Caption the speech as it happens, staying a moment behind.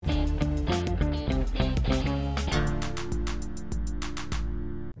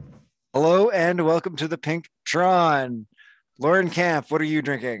and welcome to the Pink Tron. Lauren Camp, what are you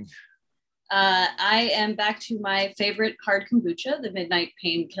drinking? I am back to my favorite hard kombucha, the Midnight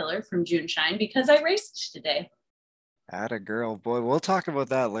Painkiller from June Shine, because I raced today. Atta girl, boy, we'll talk about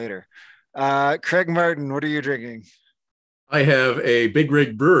that later. Craig Martin, what are you drinking? I have a Big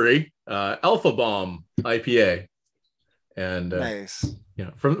Rig Brewery Alpha Bomb IPA, and Nice.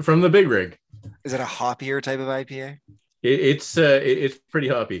 From the Big Rig. Is it a hoppier type of IPA? It's pretty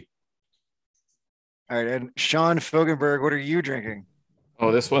hoppy. All right, and Sean Fogenberg, what are you drinking?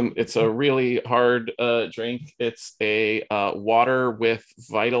 Oh, this one, it's a really hard drink. It's a water with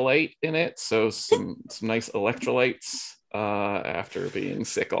Vitalite in it. So some nice electrolytes after being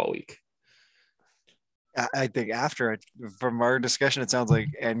sick all week. I think after it, from our discussion, it sounds like,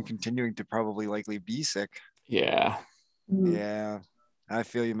 and continuing to probably likely be sick. Yeah. Yeah, I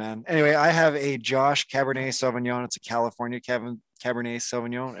feel you, man. Anyway, I have a Josh Cabernet Sauvignon. It's a California Cabernet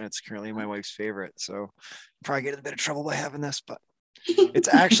Sauvignon, and it's currently my wife's favorite. So probably get in a bit of trouble by having this, but it's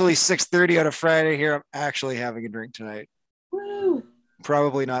actually 6:30 on a Friday here. I'm actually having a drink tonight. Woo.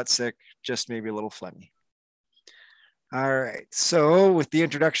 Probably not sick, just maybe a little phlegmy. All right. So with the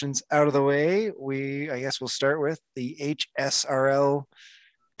introductions out of the way, I guess we'll start with the HSRL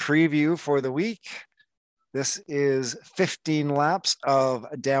preview for the week. This is 15 laps of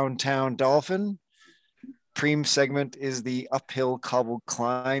Downtown Dolphin. Preem segment is the uphill cobbled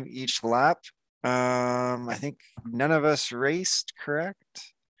climb each lap. I think none of us raced,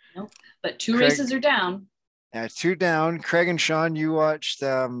 correct? Nope. But two races are down. Yeah, 2 down. Craig and Sean, you watched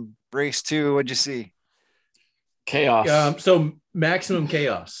race 2. What'd you see? Chaos. So maximum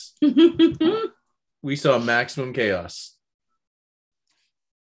chaos. We saw maximum chaos.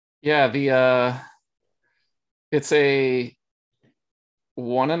 Yeah, it's a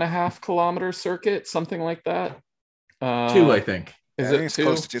 1.5 kilometer circuit, something like that. 2, I think. I think it's 2?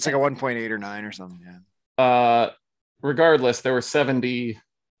 close to 2. It's like a 1.8 or 9 or something. Yeah. Regardless, there were 70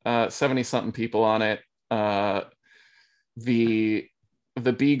 something people on it. The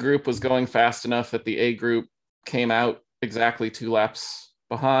B group was going fast enough that the A group came out exactly 2 laps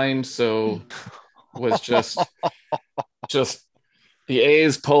behind, so was just the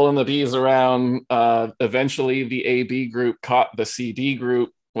A's pulling the B's around. Eventually the AB group caught the CD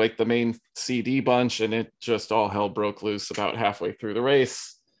group, like the main CD bunch, and it just all hell broke loose about halfway through the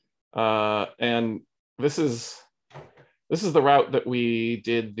race. And this is the route that we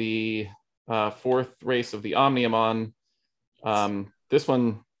did the 4th race of the Omnium on. This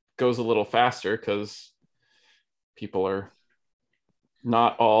one goes a little faster because people are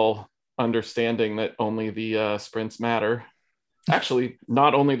not all understanding that only the sprints matter. Actually,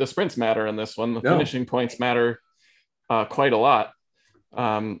 not only the sprints matter in this one, the finishing points matter quite a lot.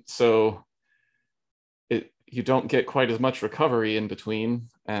 So you don't get quite as much recovery in between,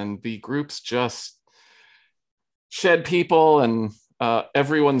 and the groups just shed people, and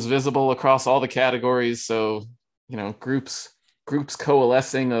everyone's visible across all the categories. So, groups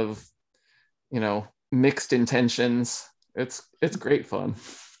coalescing of, mixed intentions. It's great fun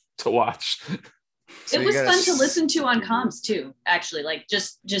to watch. So it was fun to listen to on comms too, actually, like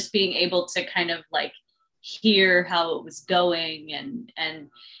just being able to kind of like hear how it was going. And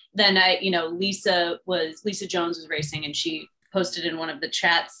then Lisa Jones was racing, and she posted in one of the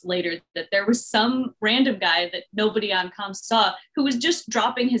chats later that there was some random guy that nobody on comms saw who was just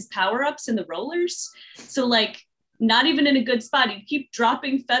dropping his power-ups in the rollers. So like, not even in a good spot. He'd keep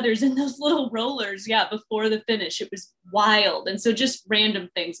dropping feathers in those little rollers, before the finish. It was wild. And so just random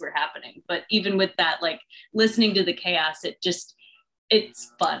things were happening. But even with that, like listening to the chaos,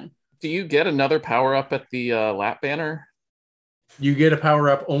 it's fun. Do you get another power up at the lap banner? You get a power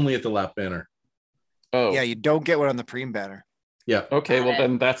up only at the lap banner. Oh. Yeah, you don't get one on the Preem banner. Yeah. Okay, well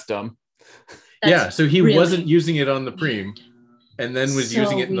then that's dumb. So he really wasn't using it on the Preem, and then was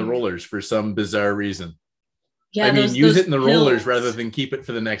using it in the rollers for some bizarre reason. Yeah, I mean, use it in the rollers rather than keep it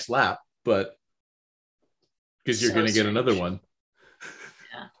for the next lap, but because you're going to get another one.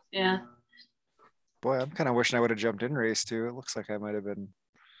 Yeah. Boy, I'm kind of wishing I would have jumped in race 2. It looks like I might have been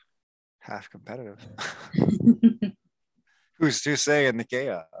half competitive. Who's to say in the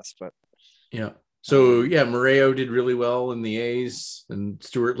chaos, but yeah. So Moreo did really well in the A's, and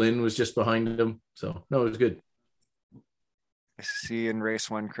Stuart Lynn was just behind him. So no, it was good. I see in race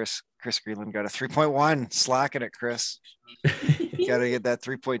 1, Chris Greenland got a 3.1. Slacking it, Chris. You got to get that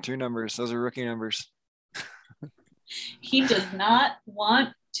 3.2 numbers. Those are rookie numbers. He does not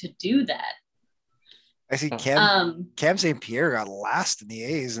want to do that. I see Cam St. Pierre got last in the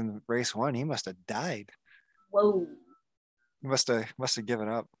A's in race 1. He must have died. Whoa. He must have given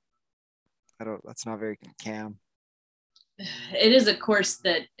up. That's not very Cam. It is a course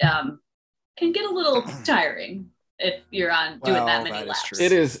that can get a little tiring if you're on doing that many laps. True.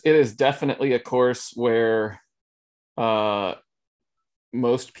 It is definitely a course where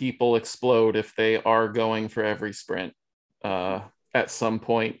most people explode if they are going for every sprint. At some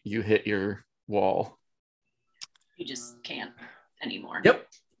point you hit your wall. You just can't anymore. Yep.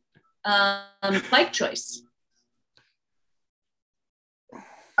 Bike choice.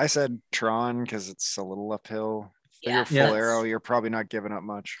 I said Tron because it's a little uphill. Yeah, You're full arrow, you're probably not giving up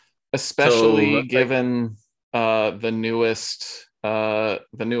much. Especially given the newest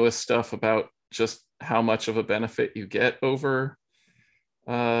stuff about just how much of a benefit you get over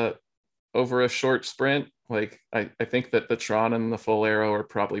a short sprint. Like I think that the Tron and the full arrow are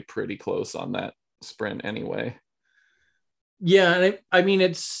probably pretty close on that sprint anyway. Yeah, and I mean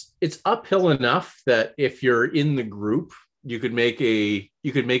it's uphill enough that if you're in the group, you could make a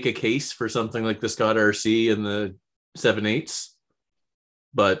case for something like the Scott RC and the 7/8s,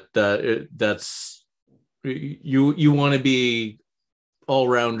 but that's you want to be all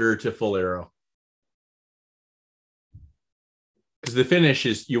rounder to full arrow, because the finish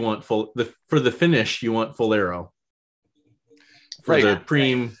is you want full arrow. For the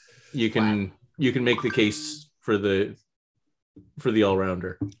preem, you can make the case for the all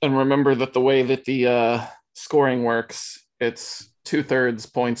rounder. And remember that the way that the scoring works, it's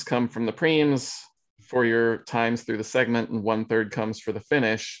 2/3 points come from the preems for your times through the segment, and 1/3 comes for the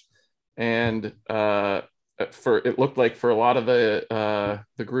finish. And it looked like for a lot of the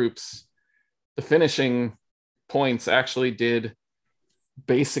groups, the finishing points actually did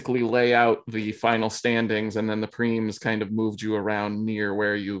basically lay out the final standings, and then the preems kind of moved you around near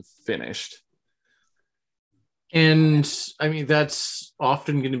where you finished. And I mean that's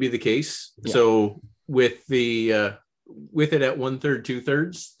often going to be the case. Yeah. So with it at 1/3,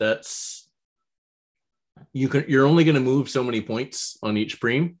 2/3, that's you're only going to move so many points on each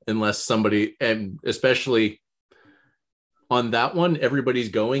preem unless somebody, and especially on that one, everybody's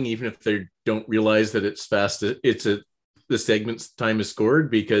going, even if they don't realize that it's fast. The segment's time is scored,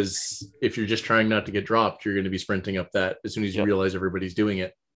 because if you're just trying not to get dropped, you're going to be sprinting up that as soon as you realize everybody's doing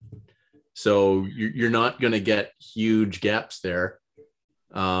it. So you're not going to get huge gaps there.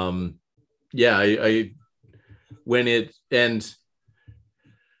 And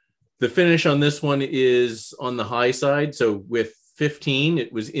the finish on this one is on the high side. So with 15,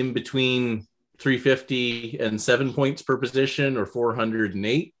 it was in between 350 and 7 points per position, or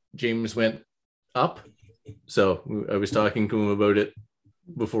 408. James went up. So I was talking to him about it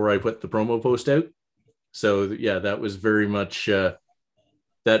before I put the promo post out. So yeah, that was very much,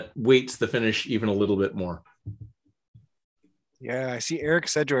 that weights the finish even a little bit more. Yeah, I see Eric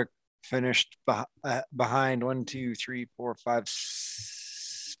Sedgwick finished behind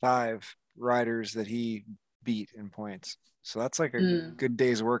 5 riders that he beat in points. So that's like a good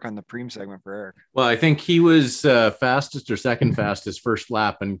day's work on the preem segment for Eric. Well, I think he was fastest or second fastest first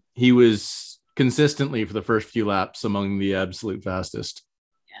lap, and he was consistently for the first few laps among the absolute fastest.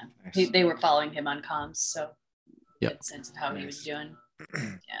 Yeah, nice. They were following him on comms, so good sense of how he was doing.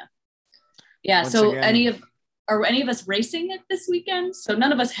 Yeah. Once so again, are any of us racing it this weekend? So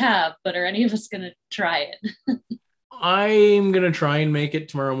none of us have, but are any of us going to try it? I'm going to try and make it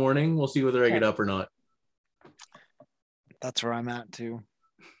tomorrow morning. We'll see whether I get up or not. That's where I'm at too.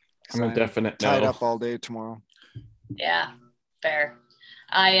 I'm a definite tied up all day tomorrow. Yeah, fair.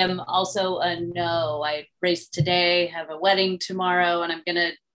 I am also a no. I raced today, have a wedding tomorrow, and I'm going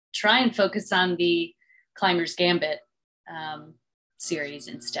to try and focus on the Climbers Gambit series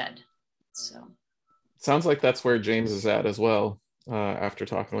instead. So sounds like that's where James is at as well, after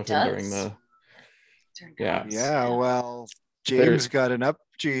talking with him during the well, James got an up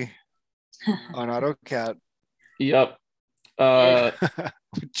G on AutoCat. Yep.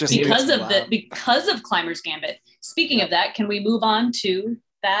 Just because of Climbers Gambit. Speaking of that, can we move on to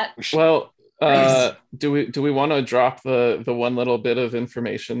that? Well, do we want to drop the one little bit of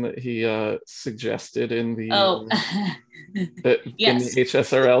information that he suggested in the in the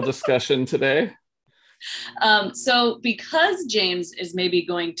HSRL discussion today? So because James is maybe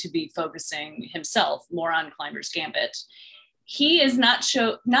going to be focusing himself more on Climbers Gambit, he is not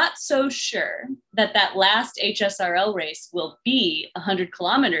so sure that last HSRL race will be 100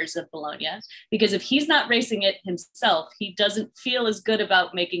 kilometers of Bologna, because if he's not racing it himself, he doesn't feel as good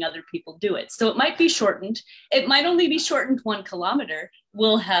about making other people do it. So it might be shortened. It might only be shortened 1 kilometer.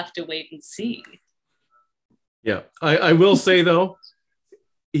 We'll have to wait and see. Yeah, I will say though,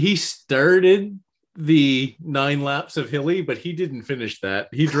 he started the 9 laps of Hilly, but he didn't finish that.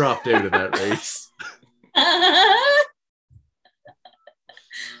 He dropped out of that race.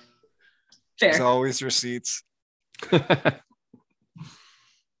 Fair. There's always receipts.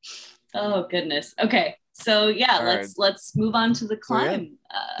 Oh goodness. Okay. So yeah, All right. let's move on to the So, yeah, climb.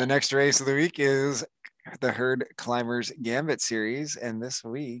 the next race of the week is the Herd Climbers Gambit Series, and this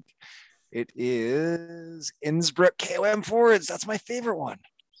week it is Innsbruck KOM Fords. That's my favorite one.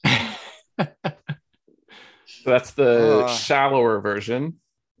 That's the shallower version.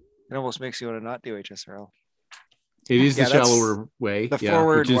 It almost makes you want to not do HSRL. It is the shallower way. The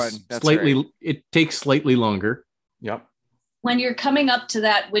forward which is one. That's slightly. right. It takes slightly longer. Yep. When you're coming up to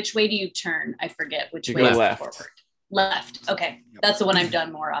that, which way do you turn? I forget which You way go is left. forward. Left. Okay. Yep. That's the one I've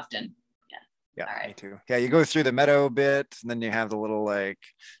done more often. Yeah, All right. me too. Yeah, you go through the meadow bit, and then you have the little like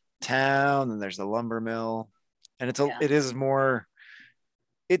town, and there's the lumber mill, and it is more.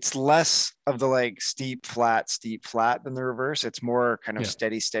 It's less of the like steep flat than the reverse. It's more kind of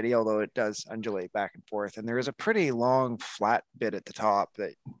steady, although it does undulate back and forth. And there is a pretty long flat bit at the top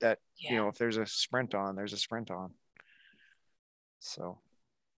that you know, if there's a sprint on, there's a sprint on. So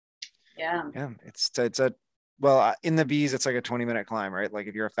yeah, it's a well, in the Bs, it's like a 20-minute climb, right? Like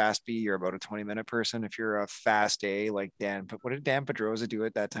if you're a fast B, you're about a 20-minute person. If you're a fast A, like what did Dan Pedrosa do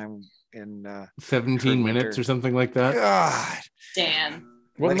at that time in 17 minutes winter? or something like that? God, Dan.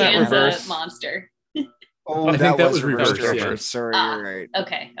 Wasn't that reverse? A monster. Oh, I think that was reverse. Yeah. Sorry, you're right.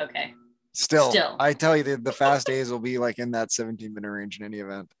 Okay. Still, I tell you, the fast A's will be like in that 17-minute range in any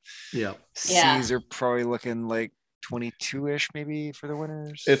event. Yeah. C's are probably looking like 22-ish maybe for the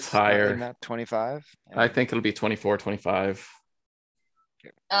winners. It's higher. In that 25. I think it'll be 24, 25.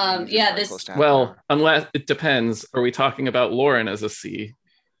 Unless it depends. Are we talking about Lauren as a C?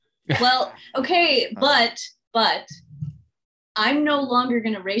 Well, okay, but I'm no longer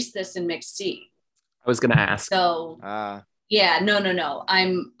going to race this in mixed C. I was going to ask. So yeah, no.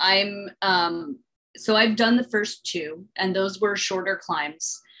 So I've done the first two, and those were shorter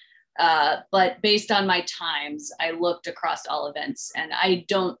climbs. But based on my times, I looked across all events, and I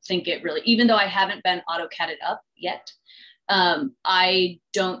don't think it really, even though I haven't been AutoCAD'd up yet, I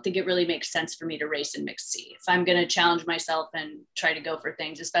don't think it really makes sense for me to race in mixed C. If I'm going to challenge myself and try to go for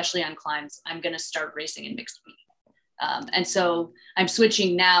things, especially on climbs, I'm going to start racing in mixed B. And so I'm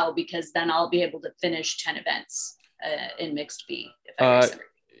switching now because then I'll be able to finish 10 events in mixed B. If I race everything.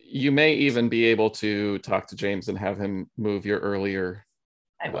 You may even be able to talk to James and have him move your earlier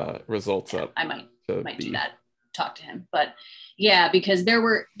results up. I might do that. Talk to him, but yeah, because there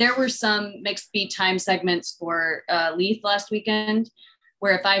were some mixed B time segments for Leith last weekend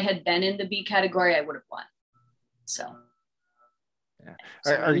where if I had been in the B category, I would have won. So yeah,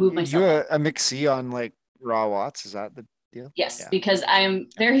 so are you a mixed C on like raw watts? Is that the deal? Yes, because I am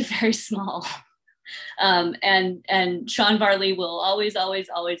very, very small. And Sean Varley will always complain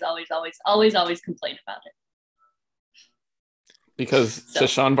about it. Because to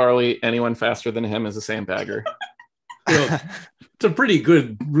Sean Varley, anyone faster than him is a sandbagger. Well, it's a pretty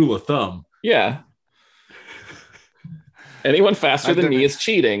good rule of thumb. Yeah. Anyone faster than me is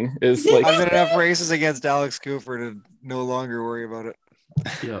cheating. Is like I've done enough races against Alex Cooper to no longer worry about it.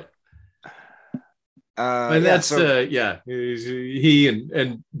 Yeah. And that's he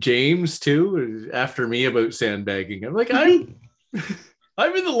and James too after me about sandbagging. I'm like, I'm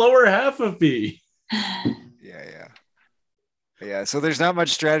in the lower half of B. Yeah, so there's not much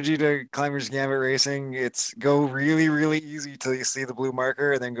strategy to Climbers Gambit racing. It's go really, really easy till you see the blue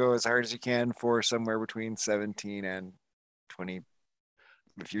marker, and then go as hard as you can for somewhere between 17 and 20.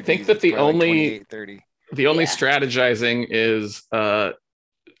 If you think that the only 30. The only strategizing is there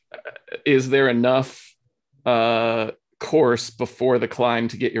enough course before the climb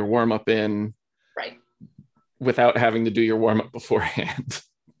to get your warm up in, right? Without having to do your warm up beforehand.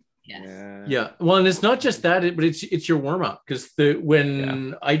 Yeah. Well, and it's not just that, but it's your warm up because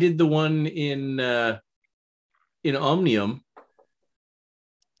when I did the one in Omnium,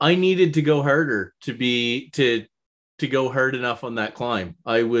 I needed to go harder to go hard enough on that climb.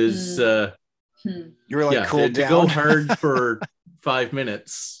 I was you were like cooled down. To go hard for 5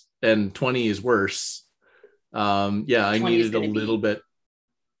 minutes and 20 is worse. I needed a little bit.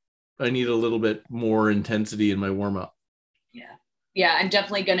 I need a little bit more intensity in my warm up. Yeah, I'm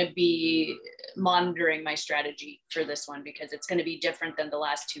definitely going to be monitoring my strategy for this one because it's going to be different than the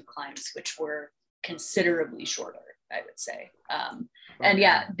last two climbs, which were considerably shorter, I would say. And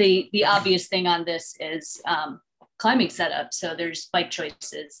the obvious thing on this is climbing setup. So there's bike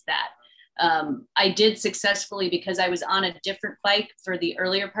choices that I did successfully because I was on a different bike for the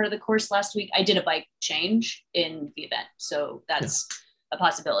earlier part of the course last week. I did a bike change in the event. So that's a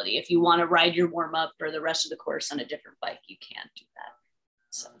possibility. If you want to ride your warm up or the rest of the course on a different bike, you can do that.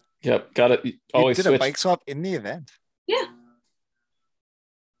 So got it. Always you did a bike swap in the event. Yeah.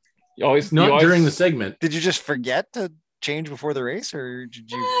 During the segment. Did you just forget to change before the race, or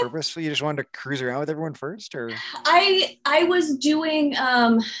did you purposefully, you just wanted to cruise around with everyone first, or? I was doing,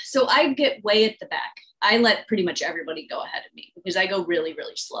 so I get way at the back. I let pretty much everybody go ahead of me because I go really,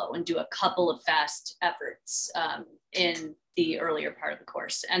 really slow and do a couple of fast efforts in the earlier part of the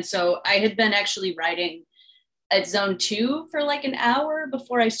course. And so I had been actually riding at zone 2 for like an hour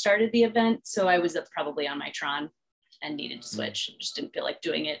before I started the event. So I was probably on my Tron and needed to switch. I just didn't feel like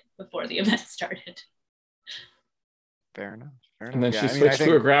doing it before the event started. Fair enough. And then she switched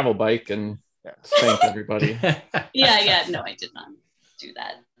to a gravel bike and spanked everybody. Yeah. No, I did not do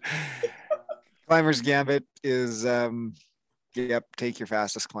that. Climber's Gambit is, take your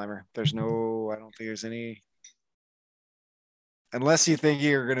fastest climber. I don't think there's any, unless you think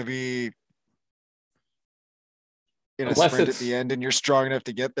you're going to be in a sprint at the end and you're strong enough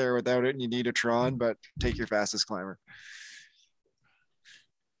to get there without it and you need a Tron, but take your fastest climber.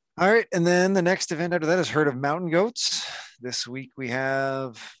 All right. And then the next event after that is Herd of Mountain Goats. This week we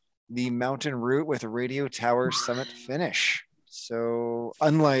have the mountain route with a radio tower summit finish. So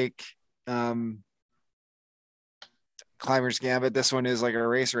unlike Climber's Gambit, this one is like a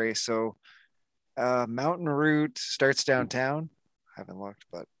race. So mountain route starts downtown. I haven't looked,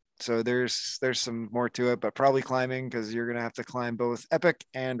 but so there's some more to it, but probably climbing because you're gonna have to climb both Epic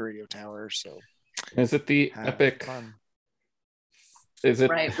and Radio Tower. So is it the Epic? Fun. Is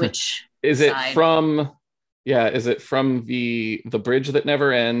it right? Which is side? It from? Yeah, is it from the bridge that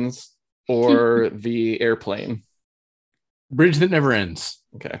never ends or the airplane? Bridge that never ends.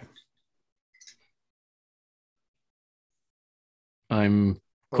 Okay. I'm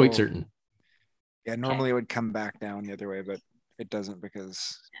quite certain. Yeah, normally it would come back down the other way, but it doesn't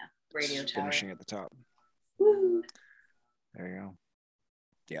because Radio Tower finishing at the top. Woo. There you go.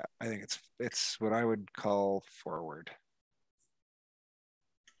 Yeah, I think it's what I would call forward.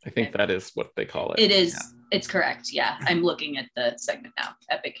 I think that is what they call it. It is. Yeah. It's correct. Yeah, I'm looking at the segment now.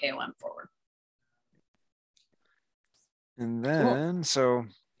 Epic KOM forward. And then, So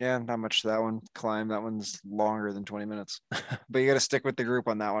yeah, not much to that one. Climb, that one's longer than 20 minutes. But you got to stick with the group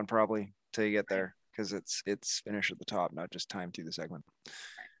on that one probably till you get there because it's finished at the top, not just time through the segment.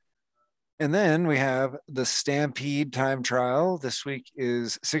 And then we have the Stampede time trial. This week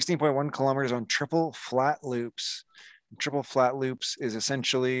is 16.1 kilometers on triple flat loops. Triple flat loops is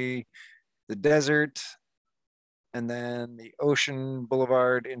essentially the desert and then the Ocean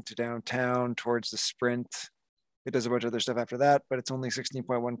Boulevard into downtown towards the sprint. It does a bunch of other stuff after that, but it's only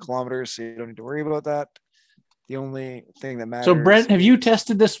 16.1 kilometers, so you don't need to worry about that. The only thing that matters. So, Brent, have you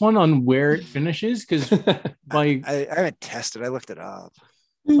tested this one on where it finishes? Because I haven't tested. I looked it up.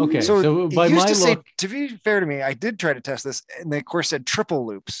 Okay, so by my look, to be fair to me, I did try to test this, and the course said triple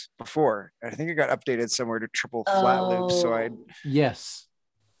loops before. I think it got updated somewhere to triple flat loops. So yes.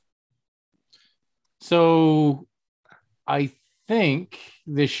 So I think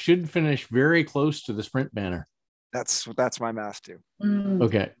this should finish very close to the sprint banner. That's my math too.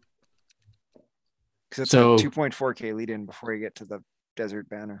 Okay. Because it's a 2.4K lead in before you get to the desert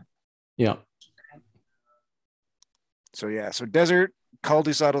banner. Yeah. So desert, Col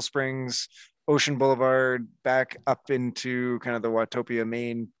du Saddle Springs, Ocean Boulevard, back up into kind of the Watopia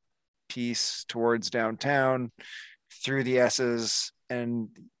main piece towards downtown, through the S's, and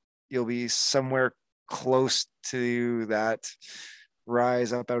you'll be somewhere close to that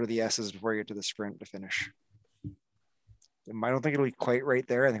rise up out of the S's before you get to the sprint to finish. I don't think it'll be quite right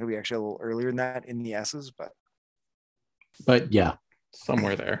there. I think it'll be actually a little earlier than that in the S's, but yeah,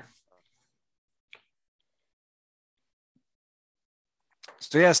 somewhere there.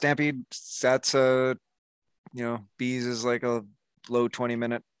 So yeah, Stampede, that's Bees is like a low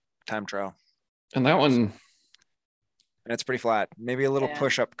 20-minute time trial. And that one, and it's pretty flat. Maybe a little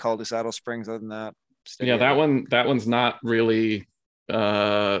push up Col du Saddle Springs. Other than that, that one's not really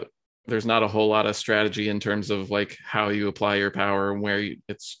there's not a whole lot of strategy in terms of like how you apply your power and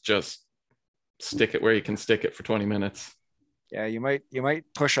it's just stick it where you can stick it for 20 minutes. Yeah, you might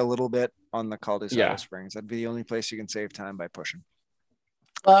push a little bit on the Col du Saddle Springs. That'd be the only place you can save time by pushing.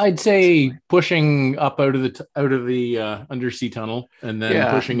 I'd say pushing up out of the undersea tunnel and then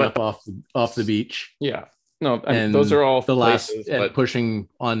pushing up off the beach. Yeah, no, and those are all the places, last but pushing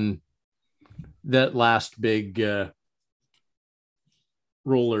on that last big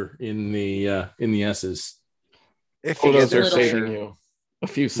roller in the S's. If those are saving you a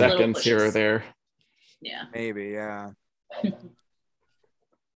few seconds here or there. Yeah, maybe. Yeah.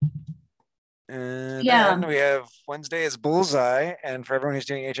 And then we have Wednesday is Bullseye, and for everyone who's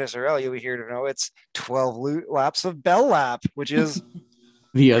doing HSRL, you'll be here to know it's 12 laps of Bell Lap, which is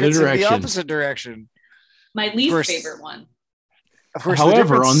the other direction, the opposite direction. My least favorite one. of course,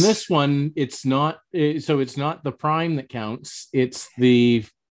 however, on this one, it's not. So it's not the prime that counts. It's the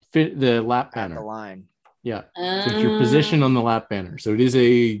lap banner. The line. Yeah. So it's your position on the lap banner. So it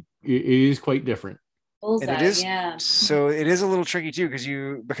is quite different. Bullseye, and it is, yeah. so it is a little tricky too,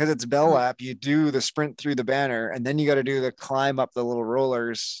 because it's bell lap, you do the sprint through the banner, and then you got to do the climb up the little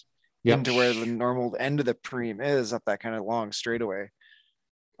rollers into where the normal end of the preem is, up that kind of long straightaway,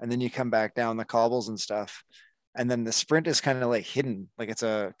 and then you come back down the cobbles and stuff, and then the sprint is kind of like hidden, like it's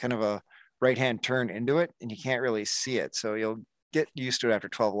a kind of a right hand turn into it, and you can't really see it, so you'll get used to it after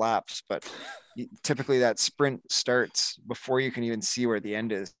 12 laps, but typically that sprint starts before you can even see where the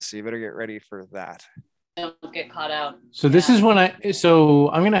end is, so you better get ready for that. Don't get caught out. So this is when I'm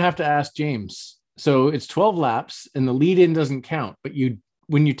going to have to ask James. So it's 12 laps and the lead in doesn't count, but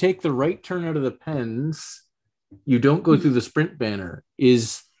when you take the right turn out of the pens, you don't go through the sprint banner.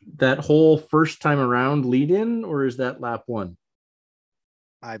 Is that whole first time around lead in, or is that lap one?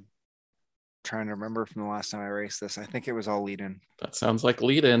 I'm trying to remember from the last time I raced this. I think it was all lead in. That sounds like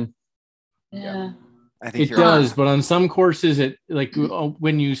lead in. Yeah. I think it does, but on some courses, it like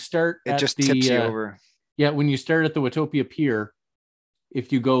when you start, it just tips you over. Yeah, when you start at the Watopia Pier,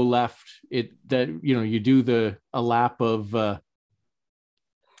 if you go left, you do a lap of,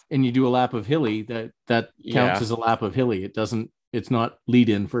 and you do a lap of hilly. That counts as a lap of hilly. It's not lead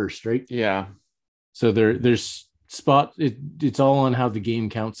in first, right? Yeah. So there's spot. It's all on how the game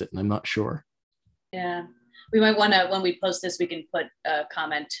counts it, and I'm not sure. Yeah, we might want to, when we post this, we can put a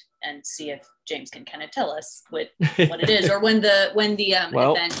comment and see if James can kind of tell us what it is, or when the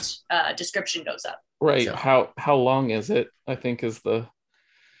event description goes up. Right. So. How long is it? I think is the.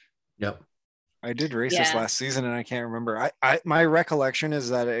 Yep. I did race this last season and I can't remember. My recollection is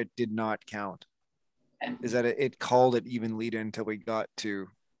that it did not count. Okay. Is that it called it even lead in until we got to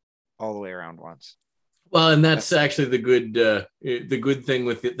all the way around once. Well, and that's actually the good thing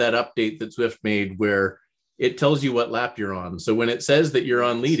with that update that Zwift made, where it tells you what lap you're on. So when it says that you're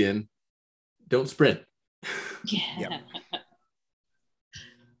on lead in, don't sprint. Yeah. Yep.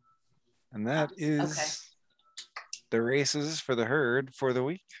 And that is the races for the herd for the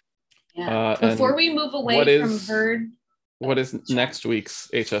week. Yeah. Before we move away from herd, what is next week's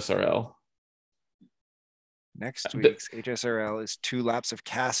HSRL? Next week's HSRL is 2 laps of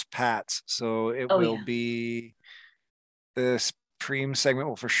Cass Pats. So it will be, the Preem segment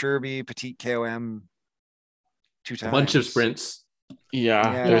will for sure be Petite KOM 2 times. A bunch of sprints.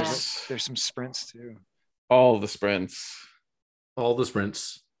 Yeah. There's some sprints too. All the sprints.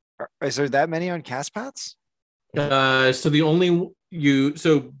 Is there that many on Cass Pats? So the only you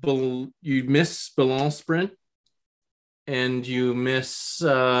miss Ballon sprint, and you miss.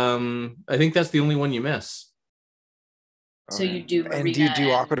 I think that's the only one you miss. So you do Marina, and do you do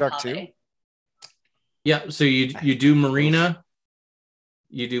Aqueduct too? Yeah. So you do Marina,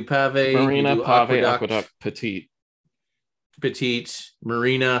 you do Pave, Marina, you do Pave, Aqueduct, Petite,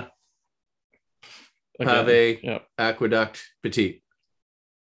 Marina, Pave, Aqueduct, Petite.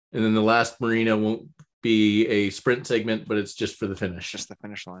 And then the last Marina won't be a sprint segment, but it's just for the finish. Just the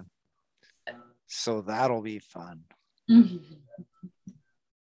finish line. So that'll be fun. Mm-hmm.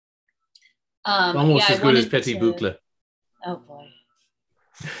 Almost as good as Petit Boucle. Oh boy.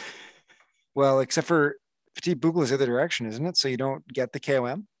 Well, except for Petit Boucle is the other direction, isn't it? So you don't get the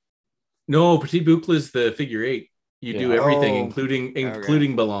KOM? No, Petit Boucle is the figure 8. You do everything,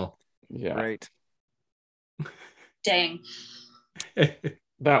 including Ballon. Yeah. Right. Dang.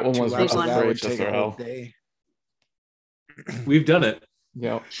 That one was rough for HSRL. Day. We've done it.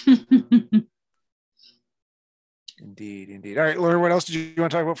 Yeah. Indeed. All right, Laura, what else did you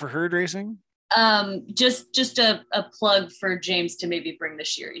want to talk about for herd racing? Just a plug for James to maybe bring the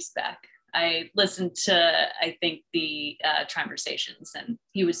Shearies back. I listened to, I think, the Trimersations, and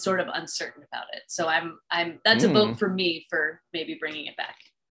he was sort of uncertain about it. So that's a vote for me for maybe bringing it back.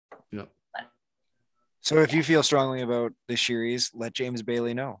 Yeah. So if you feel strongly about the Shearies, let James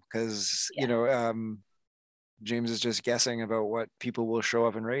Bailey know, because James is just guessing about what people will show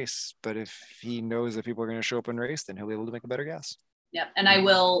up and race. But if he knows that people are going to show up and race, then he'll be able to make a better guess. Yeah, and I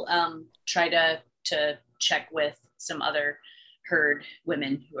will try to check with some other herd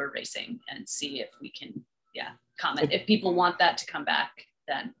women who are racing and see if we can comment. If people want that to come back,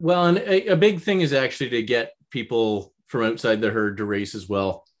 then. Well, and a big thing is actually to get people from outside the herd to race as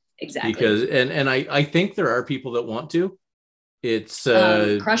well. Exactly. Because and I think there are people that want to. It's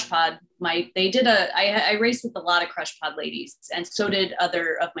Crush Pod. I raced with a lot of Crush Pod ladies, and so did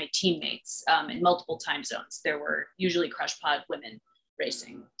other of my teammates in multiple time zones. There were usually Crush Pod women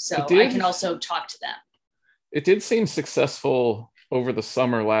racing, so I can also talk to them. It did seem successful over the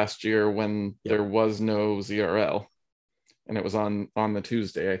summer last year when there was no ZRL, and it was on the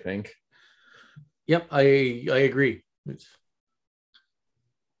Tuesday, I think. Yep, I agree.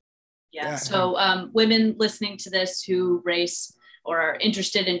 Yeah. So women listening to this who race or are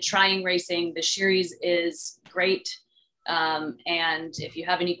interested in trying racing, the series is great. And if you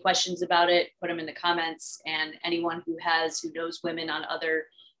have any questions about it, put them in the comments. And anyone who knows women on other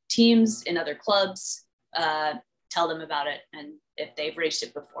teams in other clubs, tell them about it. And if they've raced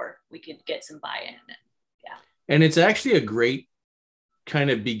it before, we could get some buy-in. Yeah. And it's actually a great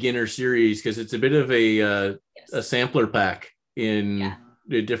kind of beginner series because it's a bit of a sampler pack in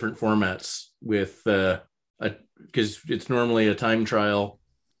the different formats with because it's normally a time trial,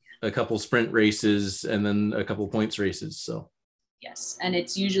 a couple sprint races, and then a couple points races. So yes, and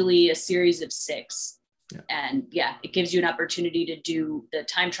it's usually a series of 6. Yeah. And it gives you an opportunity to do the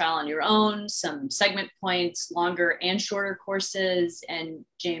time trial on your own, some segment points, longer and shorter courses. And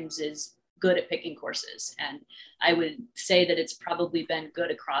James is good at picking courses. And I would say that it's probably been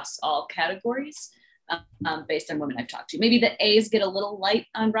good across all categories based on women I've talked to. Maybe the A's get a little light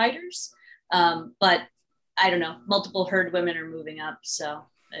on riders, but I don't know. Multiple herd women are moving up, so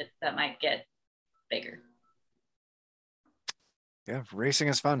that might get bigger. Yeah, racing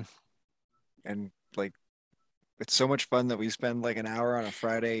is fun. And like, it's so much fun that we spend like an hour on a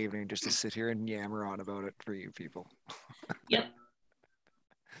Friday evening just to sit here and yammer on about it for you people. Yep.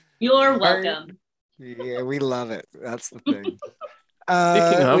 You're welcome. Yeah, we love it. That's the thing.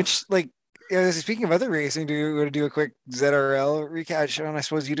 Speaking of other racing, do you want to do a quick ZRL recap? Sean, I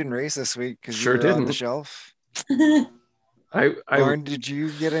suppose you didn't race this week because Sure you were on the shelf. Lauren, did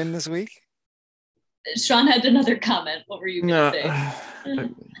you get in this week? Sean had another comment. What were you going to say?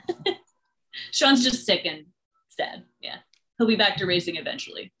 Sean's just sick and sad. Yeah. He'll be back to racing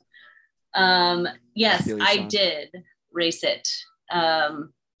eventually. Yes, I did race it.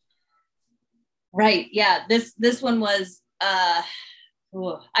 Right. Yeah. This one was, I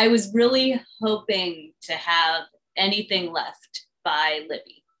was really hoping to have anything left by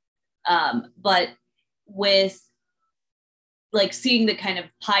Libby. But with like seeing the kind of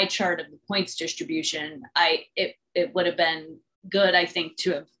pie chart of the points distribution, it would have been good, I think,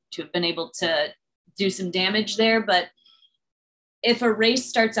 to have been able to do some damage there. But if a race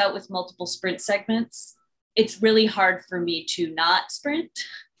starts out with multiple sprint segments, it's really hard for me to not sprint.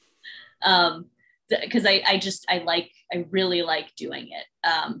 Because I really like doing it.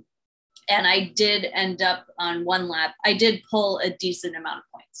 And I did end up on one lap. I did pull a decent amount of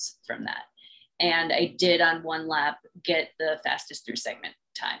points from that. And I did on one lap get the fastest through segment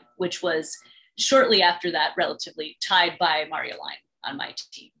time, which was shortly after that relatively tied by Mario Line on my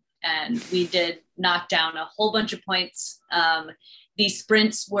team. And we did knock down a whole bunch of points. These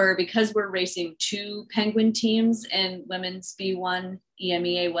sprints were, because we're racing 2 Penguin teams in women's B1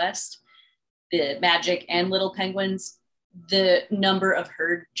 EMEA West, the Magic and Little Penguins, the number of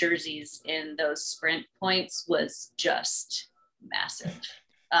herd jerseys in those sprint points was just massive.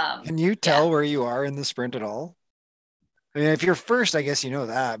 Can you tell where you are in the sprint at all? I mean, if you're first, I guess you know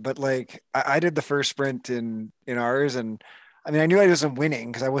that, but like I did the first sprint in ours, and I mean, I knew I wasn't winning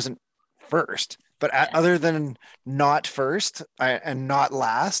because I wasn't first, but other than not first and not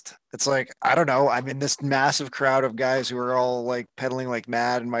last, it's like, I don't know, I'm in this massive crowd of guys who are all like pedaling like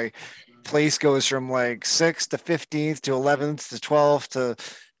mad, and my place goes from like 6th to 15th to 11th to 12th to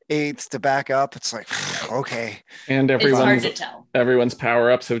 8th to back up. It's like, okay. And it's hard to tell. Everyone's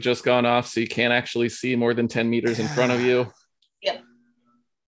power-ups have just gone off, so you can't actually see more than 10 meters in front of you. Yep.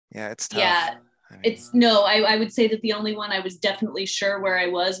 Yeah, it's tough. Yeah. I would say that the only one I was definitely sure where I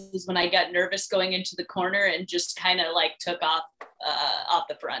was when I got nervous going into the corner and just kind of like took off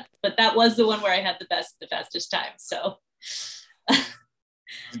the front. But that was the one where I had the fastest time. So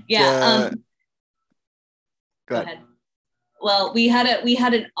yeah. Go ahead. Well, we had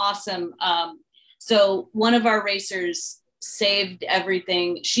an awesome. So one of our racers saved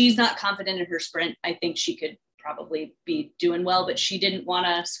everything. She's not confident in her sprint. I think she could probably be doing well, but she didn't want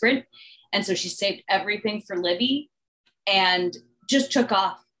to sprint. And so she saved everything for Libby and just took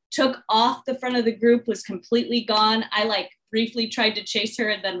off the front of the group, was completely gone. I like briefly tried to chase her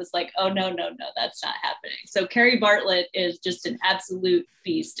and then was like, oh, no, that's not happening. So Carrie Bartlett is just an absolute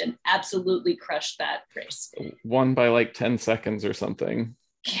beast and absolutely crushed that race. Won by like 10 seconds or something.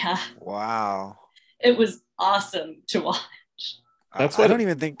 Yeah. Wow. It was awesome to watch. I don't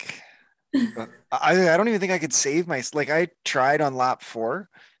even think I could save I tried on lap 4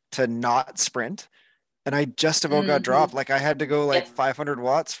 to not sprint, and I just about got dropped. Like I had to go like 500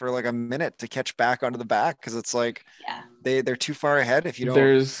 watts for like a minute to catch back onto the back, because it's like they're too far ahead if you don't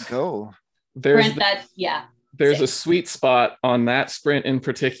go. There's a sweet spot on that sprint in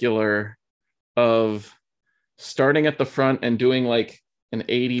particular of starting at the front and doing like an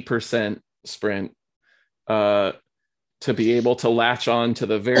 80% sprint to be able to latch on to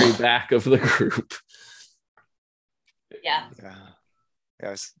the very back of the group. Yeah.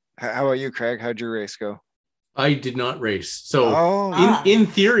 Yes. How about you, Craig? How'd your race go? I did not race. So in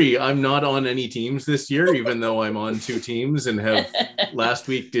theory, I'm not on any teams this year, even though I'm on 2 teams and have last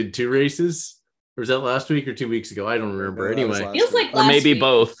week did 2 races. Or was that last week or 2 weeks ago? I don't remember. No, anyway, feels like last or maybe week.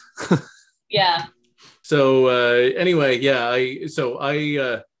 Both. Yeah. So anyway, yeah,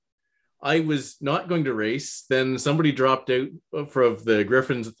 I was not going to race. Then somebody dropped out from the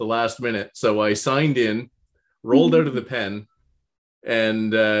Griffins at the last minute. So I signed in, rolled out of the pen,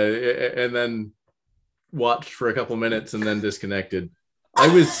 and then watched for a couple minutes and then disconnected. I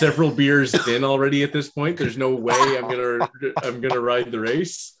was several beers in already at this point. There's no way I'm gonna ride the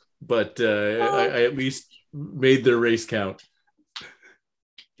race, but I at least made the race count.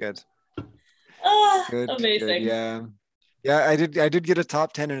 Good. Good. Amazing. Good. Yeah. I did get a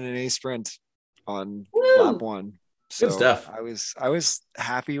top 10 in an A sprint on lap 1. So good stuff. I was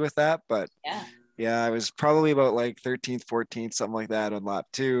happy with that, but yeah, I was probably about like 13th, 14th, something like that on lap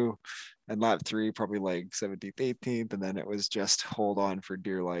 2. And lap 3, probably like 17th, 18th. And then it was just hold on for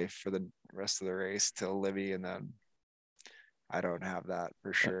dear life for the rest of the race till Libby. And then I don't have that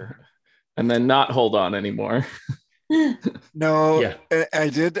for sure. And then not hold on anymore. No, yeah. I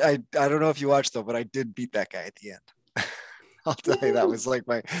did. I don't know if you watched though, but I did beat that guy at the end. I'll tell you, that was like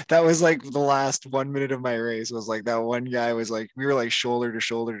the last 1 minute of my race was like that one guy was like, we were like shoulder to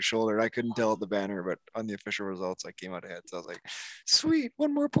shoulder to shoulder. And I couldn't tell at the banner, but on the official results, I came out ahead. So I was like, sweet,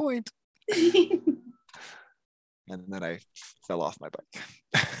 one more point. And then I fell off my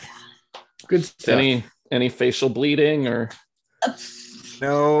bike. Good stuff. Any facial bleeding or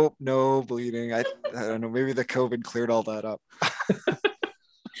no bleeding. I don't know, maybe the COVID cleared all that up.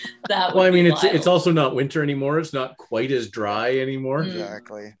 That well, I mean, wild. it's also not winter anymore. It's not quite as dry anymore.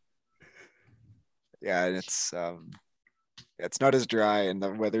 Exactly. Yeah, and it's not as dry, and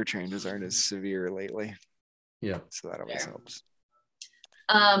the weather changes aren't as severe lately. Yeah, so that always helps.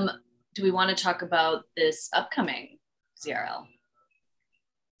 Do we want to talk about this upcoming ZRL?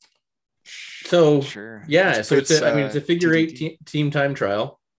 So sure. Yeah, so it's a figure 8 team time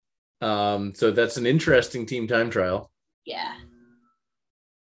trial. So that's an interesting team time trial. Yeah.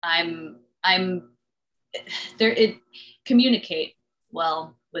 I'm there. It communicate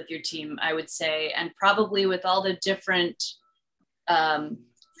well with your team, I would say, and probably with all the different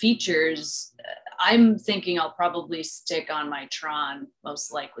features. I'm thinking I'll probably stick on my Tron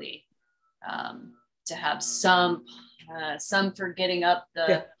most likely to have some for getting up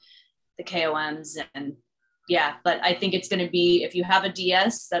the KOMs and but I think it's going to be, if you have a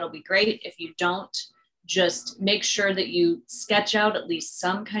DS, that'll be great. If you don't, just make sure that you sketch out at least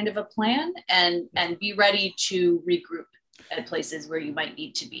some kind of a plan and be ready to regroup at places where you might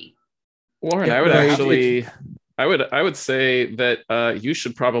need to be. Warren, I would say that you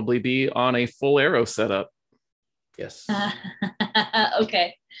should probably be on a full aero setup. Yes.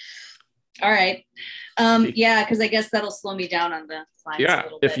 Okay. All right. Yeah, because I guess that'll slow me down on the climbs a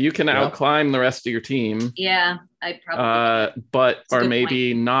little bit. If you can outclimb the rest of your team. Yeah, I probably but are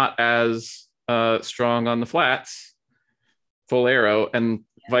maybe not as strong on the flats, full aero, and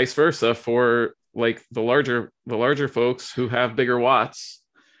vice versa for like the larger folks who have bigger watts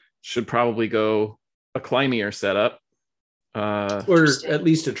should probably go a climier setup. Or at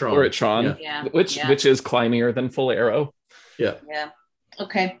least a Tron. Or a Tron, which is climier than full aero. Yeah.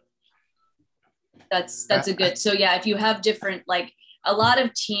 Okay. That's a good. So yeah, if you have different, like a lot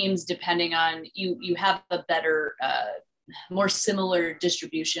of teams, depending on you have a better, more similar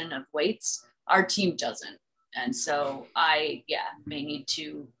distribution of weights. Our team doesn't, and so I may need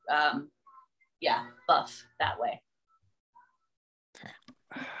to buff that way.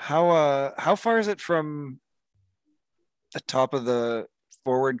 How far is it from the top of the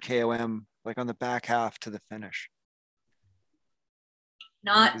forward KOM, like on the back half, to the finish?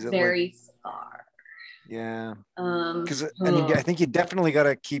 Not very far. Yeah, because I think you definitely got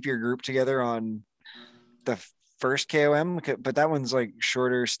to keep your group together on the first KOM, but that one's like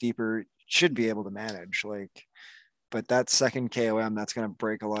shorter, steeper, should be able to manage. Like, but that second KOM, that's going to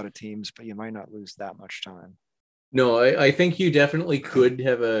break a lot of teams, but you might not lose that much time. No, I think you definitely could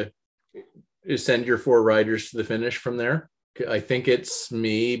have send your 4 riders to the finish from there. I think it's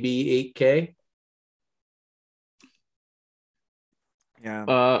maybe 8K. Yeah,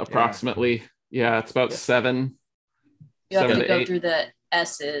 approximately. Yeah, it's about 7. You have to go through the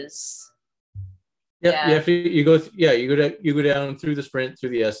S's. Yeah. You go down through the sprint,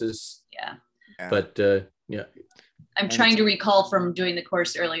 through the S's. Yeah. But I'm trying to recall from doing the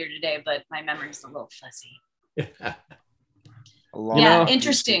course earlier today, but my memory's a little fuzzy. Yeah,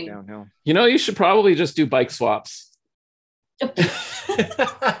 interesting. Downhill. You should probably just do bike swaps.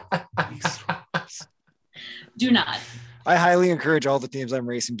 Do not. I highly encourage all the teams I'm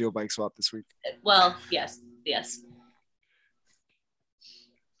racing to do a bike swap this week. Well, yes.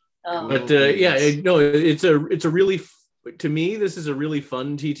 But it's a really, to me, this is a really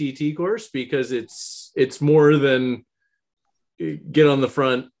fun TTT course because it's more than get on the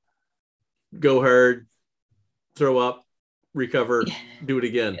front, go hard, throw up, recover, do it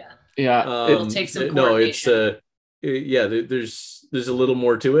again. Yeah. It'll take some coordination. There's a little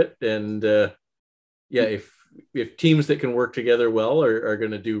more to it, and if teams that can work together well are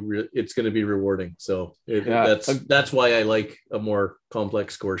going to do, it's going to be rewarding. So that's why I like a more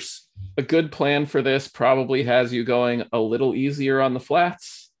complex course. A good plan for this probably has you going a little easier on the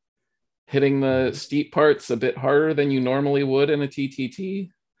flats, hitting the steep parts a bit harder than you normally would in a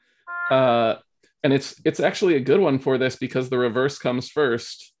TTT. And it's actually a good one for this because the reverse comes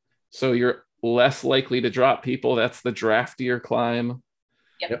first. So you're less likely to drop people. That's the draftier climb.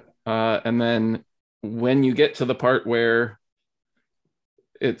 Yep. And then when you get to the part where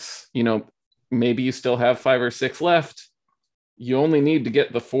it's, maybe you still have 5 or 6 left, you only need to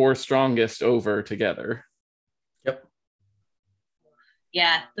get the 4 strongest over together. Yep.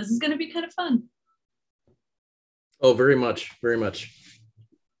 Yeah, this is going to be kind of fun. Oh, very much, very much.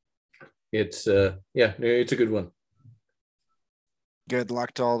 It's it's a good one. Good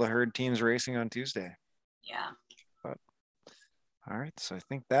luck to all the herd teams racing on Tuesday. Yeah. All right, so I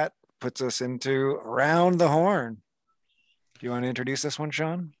think that puts us into Around the Horn. Do you want to introduce this one,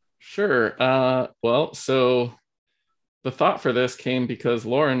 Sean? Sure. So the thought for this came because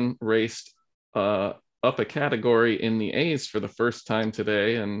Lauren raced up a category in the A's for the first time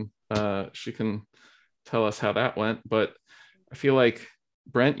today, and she can tell us how that went. But I feel like,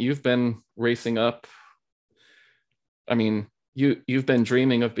 Brent, you've been racing up. I mean, you've been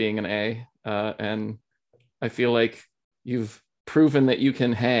dreaming of being an A, and I feel like you've proven that you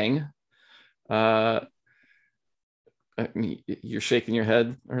can hang. I mean, you're shaking your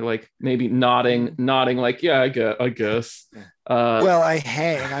head or like maybe nodding like, yeah, I guess. Well, I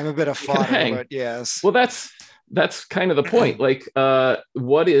hang. I'm a bit of fodder, but yes. Well, that's kind of the point. Like,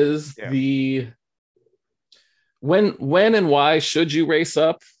 what is when and why should you race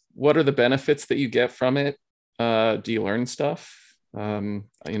up? What are the benefits that you get from it? Do you learn stuff? I've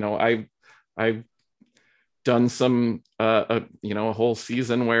done some a whole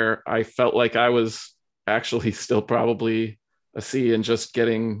season where I felt like I was actually still probably a C and just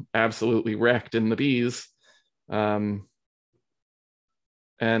getting absolutely wrecked in the Bs.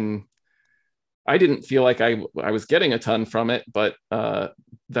 And I didn't feel like I was getting a ton from it, but that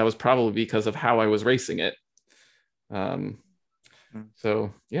was probably because of how I was racing it.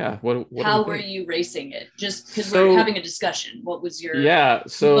 So yeah, what how were you racing it? Just because we're having a discussion. What was your you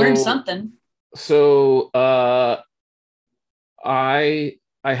learned something? So I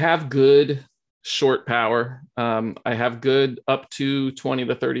have good short power. I have good up to 20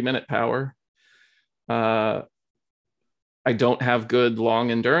 to 30 minute power. I don't have good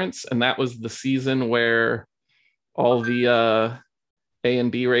long endurance, and that was the season where all the A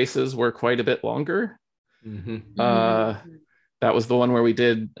and B races were quite a bit longer. That was the one where we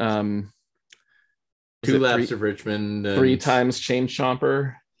did 2 laps of Richmond, 3 times Chain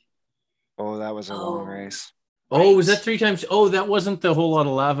Chomper. Oh, that was a long race. Oh, was that 3 times? Oh, that wasn't the whole lot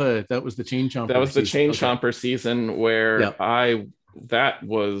of lava. That was the Chain Chomper. That was the Chain Chomper season where that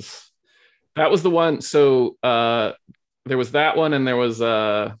was the one. So there was that one, and there was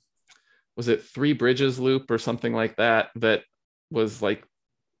it 3 Bridges loop or something like that was like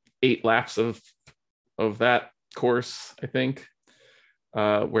 8 laps of that course, I think,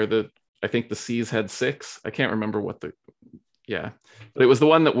 where I think the C's had 6. I can't remember but it was the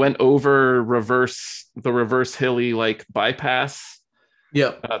one that went over the reverse hilly like bypass.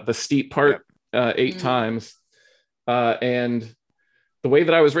 The steep part 8 times. And the way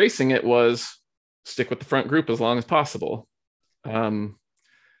that I was racing it was stick with the front group as long as possible. And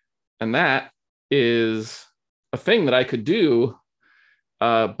that is a thing that I could do.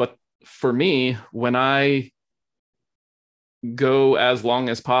 But for me, when I go as long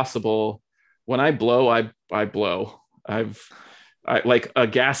as possible, when I blow, I blow. I like a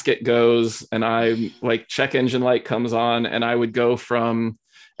gasket goes and I like check engine light comes on, and I would go from,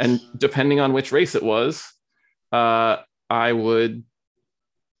 and depending on which race it was, I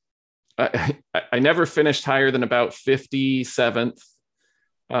never finished higher than about 57th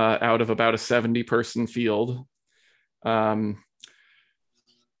out of about a 70 person field. And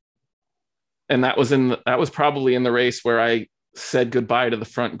that was probably in the race where I said goodbye to the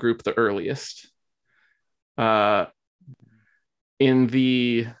front group the earliest. In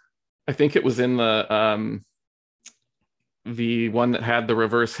the, I think it was in the one that had the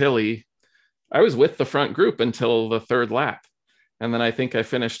reverse hilly, I was with the front group until the third lap. And then I think I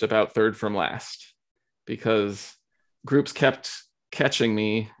finished about third from last because groups kept catching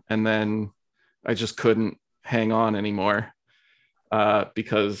me. And then I just couldn't hang on anymore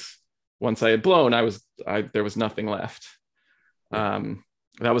because once I had blown, there was nothing left. That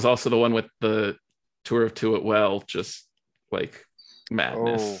was also the one with the Tour of Two at Well, just like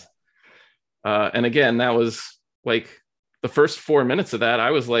madness. And again, that was like the first 4 minutes of that. I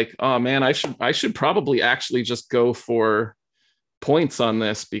was like, oh man, I should probably actually just go for points on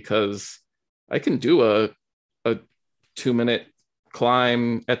this because I can do a 2-minute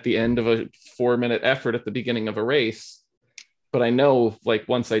climb at the end of a 4-minute effort at the beginning of a race. But I know like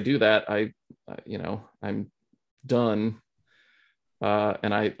once I do that, I'm done.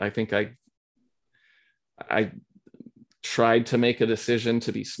 And I think I tried to make a decision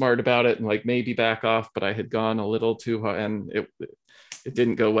to be smart about it and like maybe back off, but I had gone a little too hard and it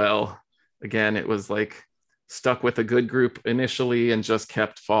didn't go well. Again, it was like stuck with a good group initially and just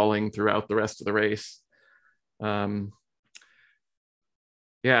kept falling throughout the rest of the race. So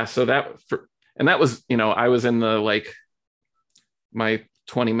that was, I was in the like my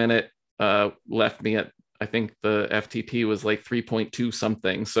 20-minute left me at, I think the FTP was like 3.2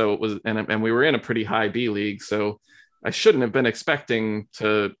 something. So it was, and we were in a pretty high B league. So I shouldn't have been expecting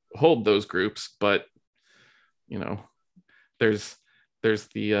to hold those groups, but there's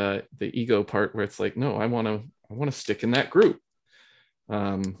the ego part where it's like, no, I want to stick in that group.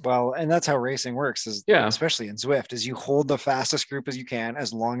 Well, and that's how racing works is especially in Zwift is you hold the fastest group as you can,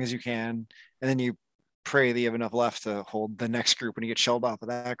 as long as you can. And then you pray that you have enough left to hold the next group when you get shelled off of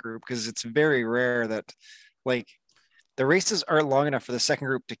that group. Cause it's very rare that like the races aren't long enough for the second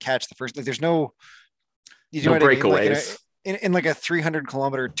group to catch the first, like there's no breakaways. Like in like a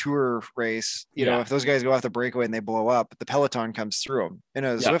 300-kilometer tour race, if those guys go off the breakaway and they blow up, the peloton comes through them. In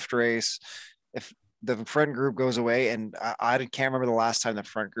a Zwift race, if the front group goes away, and I can't remember the last time the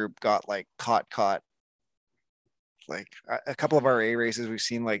front group got like caught. Like a couple of our A races, we've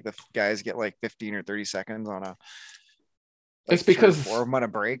seen like the guys get like 15 or 30 seconds on a. It's because 4 of them on a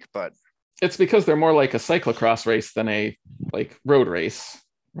break, but it's because they're more like a cyclocross race than a like road race,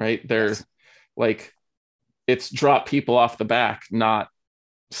 right? They're like. It's drop people off the back, not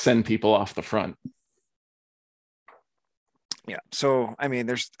send people off the front. Yeah. So, I mean,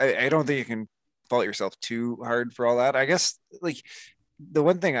 I don't think you can fault yourself too hard for all that. I guess like the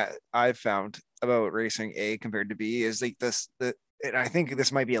one thing I've found about racing A compared to B is like and I think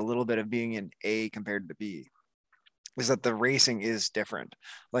this might be a little bit of being in A compared to B is that the racing is different.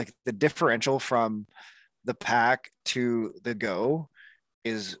 Like the differential from the pack to the go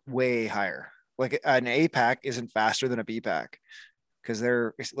is way higher. Like an A pack isn't faster than a B pack because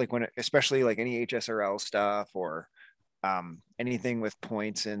they're like especially like any HSRL stuff or anything with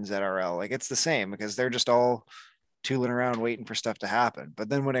points in ZRL, like it's the same because they're just all tooling around waiting for stuff to happen. But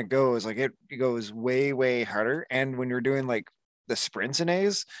then when it goes, like it goes way, way harder. And when you're doing like the sprints in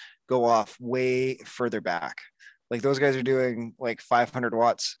A's go off way further back. Like those guys are doing like 500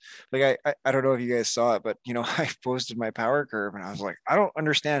 watts. Like I don't know if you guys saw it, but I posted my power curve and I was like, I don't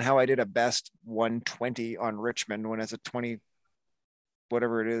understand how I did a best 120 on Richmond when it's a 20,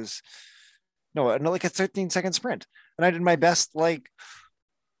 whatever it is. No, like a 13-second sprint. And I did my best like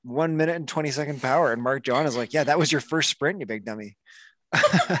 1 minute and 20-second power. And Mark John is like, yeah, that was your first sprint, you big dummy.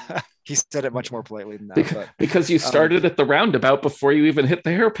 He said it much more politely than that. Because you started at the roundabout before you even hit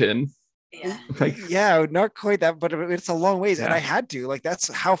the hairpin. Yeah, not quite that, but it's a long ways. And I had to, like,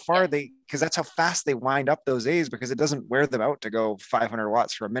 that's how far because that's how fast they wind up those A's because it doesn't wear them out to go 500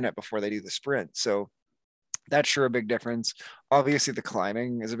 watts for a minute before they do the sprint. So that's sure a big difference. Obviously the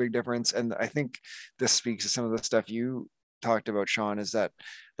climbing is a big difference. And I think this speaks to some of the stuff you talked about, Sean, is that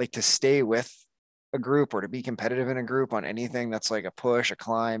like to stay with a group or to be competitive in a group on anything that's like a push, a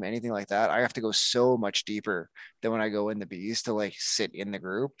climb, anything like that, I have to go so much deeper than when I go in the B's to like sit in the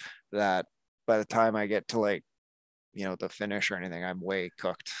group that by the time I get to like, the finish or anything, I'm way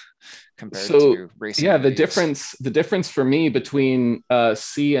cooked compared to racing. Yeah, the difference for me between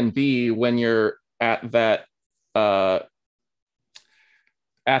C and B when you're at that at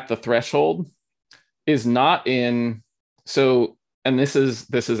the threshold is not in and this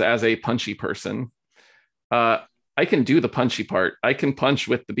is as a punchy person. I can do the punchy part. I can punch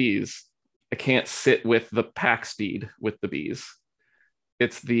with the bees. I can't sit with the pack speed with the bees.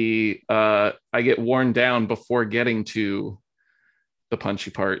 It's I get worn down before getting to the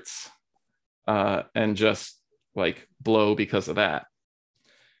punchy parts and just like blow because of that.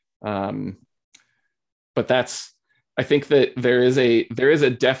 but I think that there is a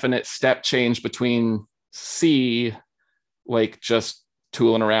definite step change between C, like just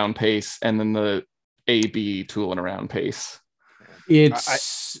tooling around pace, and then the AB tooling around pace.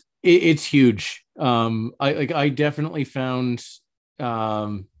 It's huge. I definitely found,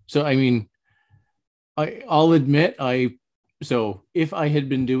 so I mean, I'll admit so if I had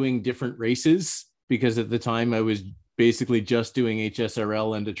been doing different races, because at the time I was basically just doing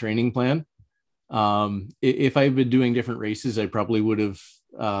HSRL and a training plan, if I've been doing different races, I probably would have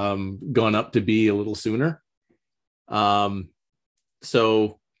gone up to B a little sooner.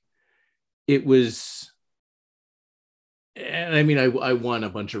 So it was, and I mean, I won a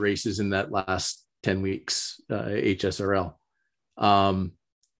bunch of races in that last 10 weeks, HSRL. And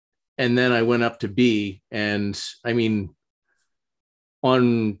then I went up to B, and I mean,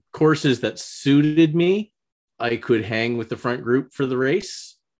 on courses that suited me, I could hang with the front group for the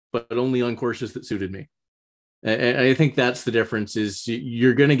race, but only on courses that suited me. And I think that's the difference, is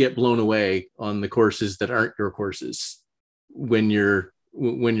you're going to get blown away on the courses that aren't your courses when you're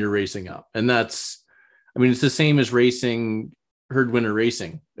racing up. And that's, I mean, it's the same as racing herd winter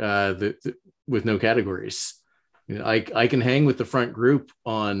racing with no categories. You know, I can hang with the front group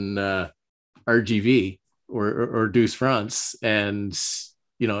on RGV or Deuce France, and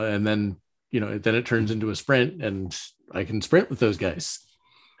and then then it turns into a sprint, and I can sprint with those guys.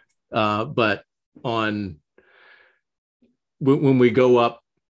 But when we go up,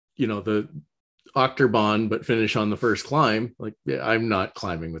 the Octobahn, but finish on the first climb, like, I'm not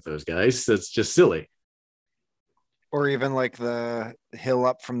climbing with those guys. That's just silly. Or even like the hill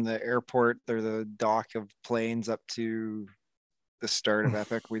up from the airport or the dock of planes up to the start of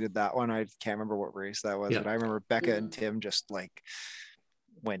Epic. We did that one. I can't remember what race that was, but I remember Becca and Tim just like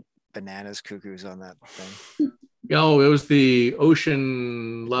went bananas cuckoos on that thing. Oh, it was the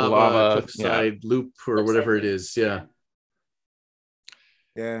ocean lava cliffside loop or whatever it is. Yeah.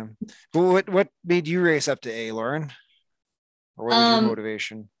 Yeah. Well, what made you race up to A, Lauren? Or what was your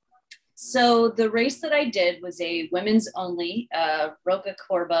motivation? So the race that I did was a women's only Roca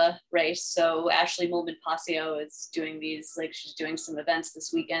Corba race. So Ashley Mulman-Pasio is doing these, like, she's doing some events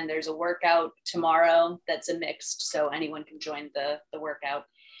this weekend. There's a workout tomorrow that's a mixed, so anyone can join the workout.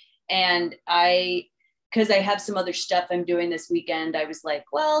 And because I have some other stuff I'm doing this weekend, I was like,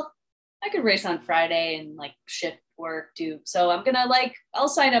 well, I could race on Friday and like shift work too. So I'm gonna I'll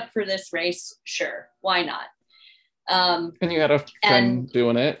sign up for this race. Sure, why not? And you had a friend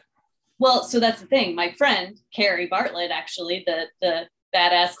doing it. Well, so that's the thing. My friend, Carrie Bartlett, actually, the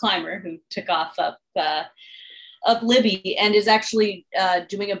badass climber who took off up Libby, and is actually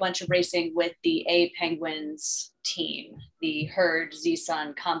doing a bunch of racing with the A Penguins team, the Herd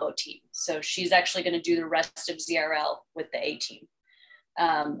Z-Sun combo team. So she's actually going to do the rest of ZRL with the A team,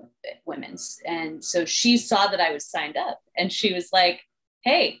 women's. And so she saw that I was signed up, and she was like,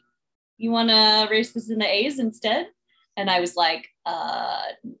 hey, you want to race this in the A's instead? And I was like,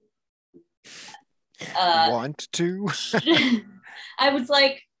 want to? I was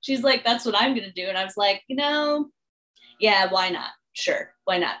like, she's like, that's what I'm gonna do. And I was like, yeah, why not? Sure,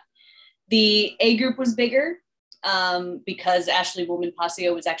 why not? The A group was bigger because Ashley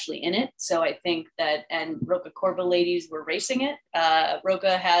Mulman-Pasio was actually in it. So I think that, and Roca Corba ladies were racing it.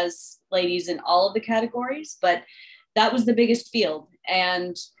 Roca has ladies in all of the categories, but that was the biggest field.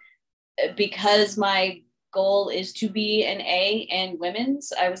 And because my goal is to be an A in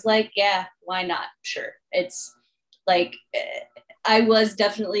women's, I was like, yeah, why not? Sure. It's like, I was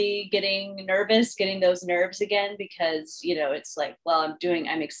definitely getting those nerves again, because, it's like, well,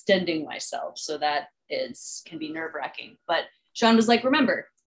 I'm extending myself. So that can be nerve wracking. But Sean was like, remember,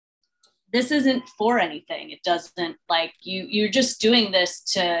 this isn't for anything. It doesn't, like, you're just doing this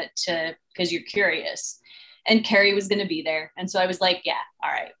because you're curious. And Carrie was going to be there. And so I was like, yeah,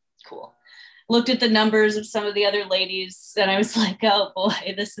 all right, cool. Looked at the numbers of some of the other ladies, and I was like, oh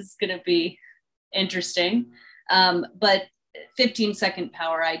boy, this is going to be interesting. But 15-second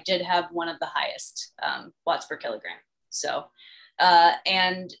power, I did have one of the highest watts per kilogram. So,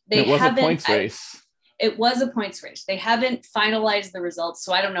 and it was a points race. It was a points race. They haven't finalized the results,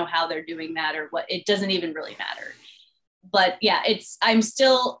 so I don't know how they're doing that or what. It doesn't even really matter. But yeah,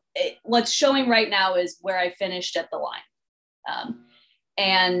 what's showing right now is where I finished at the line.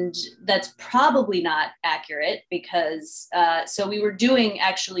 And that's probably not accurate because, so we were doing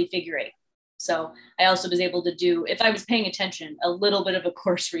actually figure eight. So I also was able to do, if I was paying attention, a little bit of a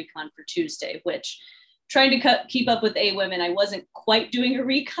course recon for Tuesday, which trying to keep up with A women, I wasn't quite doing a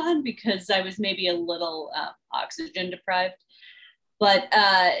recon because I was maybe a little oxygen deprived. But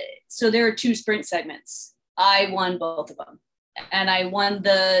so there are two sprint segments. I won both of them. and I won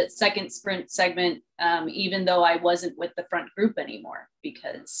the second sprint segment, even though I wasn't with the front group anymore,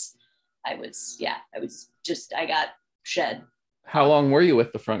 because I got shed. How long were you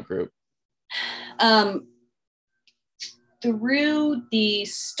with the front group? Through the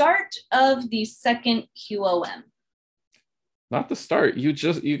start of the second QOM. Not the start.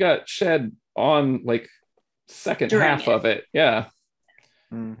 You got shed on like second During half it. of it. Yeah.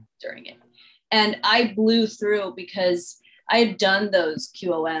 During it. And I blew through because I had done those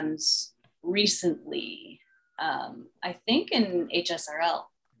QOMs recently, I think in HSRL.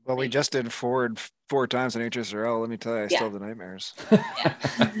 Well, we just did forward 4 times in HSRL. Let me tell you, I still have the nightmares.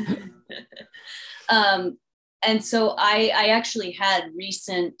 Yeah. And so I actually had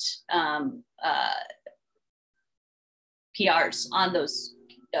recent PRs on those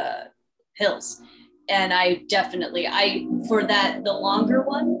hills. And for the longer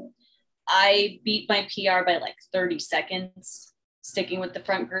one, I beat my PR by like 30 seconds, sticking with the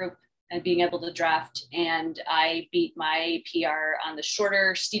front group and being able to draft. And I beat my PR on the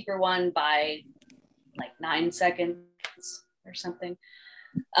shorter, steeper one by like 9 seconds or something.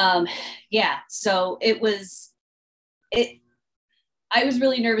 So I was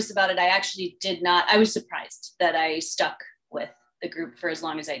really nervous about it. I actually I was surprised that I stuck with the group for as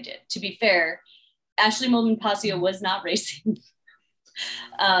long as I did. To be fair, Ashley Molden-Pasio was not racing.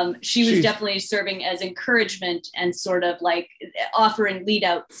 She was definitely serving as encouragement and sort of like offering lead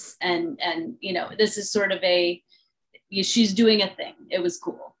outs and this is sort of she's doing a thing. It was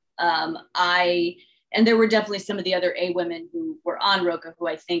cool. And there were definitely some of the other A women who were on Roca who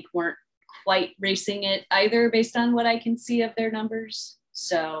I think weren't quite racing it either based on what I can see of their numbers.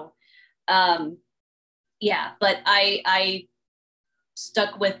 So, but I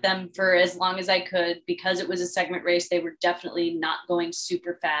stuck with them for as long as I could because it was a segment race. They were definitely not going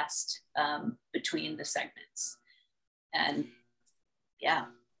super fast between the segments. And yeah.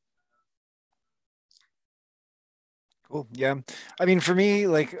 Cool. Yeah. I mean, for me,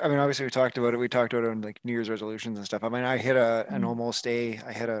 obviously we talked about it on like New Year's resolutions and stuff. I mean, I hit an almost I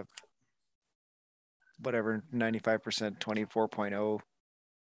hit a whatever 95% 24.0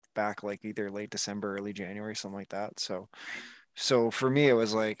 back like either late December, early January, something like that. So for me, it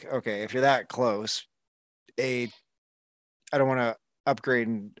was like, okay, if you're that close, I don't want to upgrade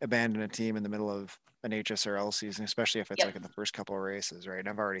and abandon a team in the middle of an HSRL season, especially if it's like in the first couple of races, right? And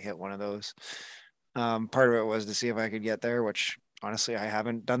I've already hit one of those. Part of it was to see if I could get there, which honestly, I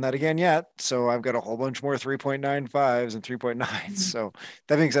haven't done that again yet. So I've got a whole bunch more 3.95s and 3.9s. So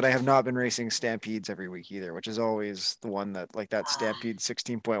that being said, I have not been racing Stampedes every week either, which is always the one that like that Stampede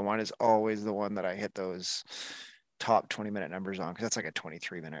 16.1 is always the one that I hit those top 20-minute numbers on, because that's like a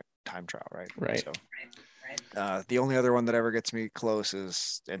 23-minute time trial, right? Right. So the only other one that ever gets me close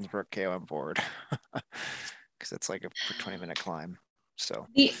is Innsbruck KOM forward, because it's like a 20-minute climb. So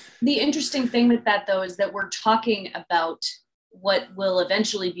the interesting thing with that though is that we're talking about what will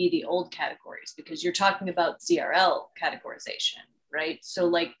eventually be the old categories, because you're talking about ZRL categorization, right? So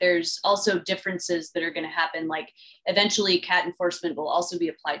like there's also differences that are going to happen. Like eventually CAT enforcement will also be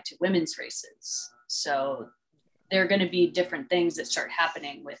applied to women's races. So there are going to be different things that start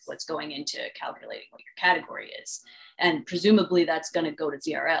happening with what's going into calculating what your category is. And presumably that's going to go to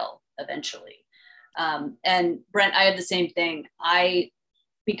ZRL eventually. And Brent, I have the same thing.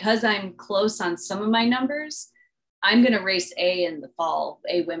 Because I'm close on some of my numbers, I'm going to race A in the fall,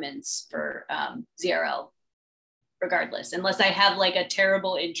 A women's for ZRL regardless, unless I have like a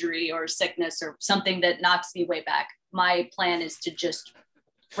terrible injury or sickness or something that knocks me way back. My plan is to just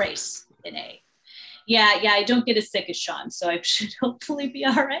race in A. Yeah, I don't get as sick as Sean, so I should hopefully be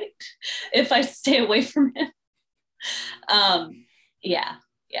all right if I stay away from him.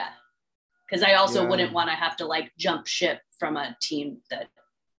 Because I also wouldn't want to have to like jump ship from a team that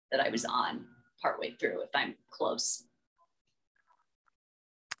I was on partway through if I'm close.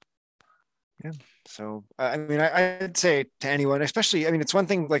 Yeah. So, I mean, I'd say to anyone, especially, I mean, it's one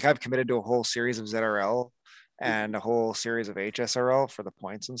thing, like I've committed to a whole series of ZRL and a whole series of HSRL for the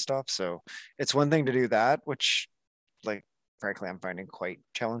points and stuff. So it's one thing to do that, which like, frankly, I'm finding quite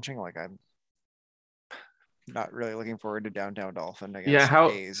challenging. Like I'm not really looking forward to Downtown Dolphin against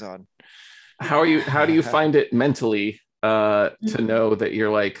A's on. How do you find it mentally to know that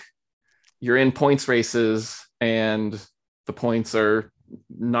you're in points races and the points are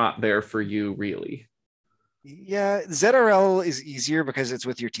not there for you really? Yeah, ZRL is easier because it's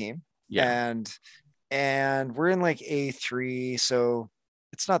with your team. Yeah. And we're in like A3, so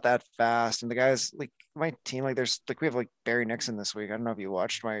it's not that fast. And the guys, like my team, like there's like we have like Barry Nixon this week. I don't know if you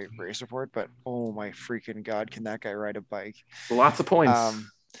watched my race report, but oh my freaking god, can that guy ride a bike? Lots of points.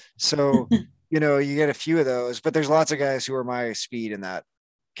 So, you get a few of those, but there's lots of guys who are my speed in that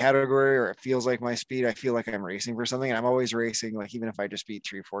category, or it feels like my speed. I feel like I'm racing for something, and I'm always racing. Like, even if I just beat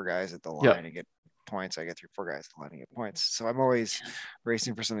 3-4 guys at the line and get points, I get 3-4 guys at the line and get points. So I'm always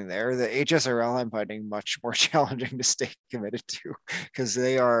racing for something there. The HSRL I'm finding much more challenging to stay committed to, because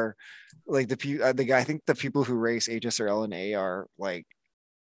they are like I think the people who race HSRL and A are like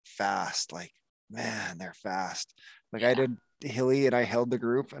fast. Like, man, they're fast. Like, I did Hilly and I held the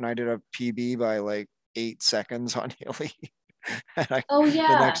group, and I did a PB by like 8 seconds on Hilly. And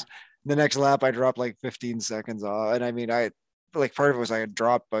the next lap I dropped like 15 seconds off. And I mean, I like, part of it was I had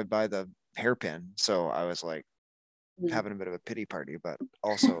dropped by the hairpin, so I was like having a bit of a pity party, but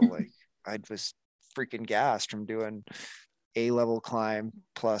also like I was freaking gassed from doing a level climb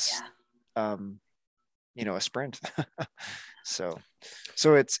plus a sprint. so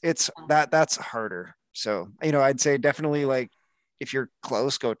it's that's harder. So I'd say definitely, like, if you're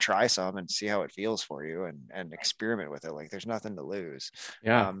close, go try some and see how it feels for you, and experiment with it. Like, there's nothing to lose.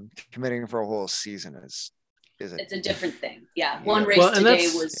 Committing for a whole season it's a different thing. One race today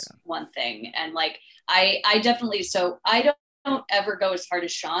was one thing, and like I definitely, so I don't ever go as hard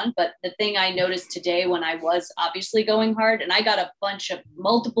as Sean, but the thing I noticed today, when I was obviously going hard, and I got a bunch of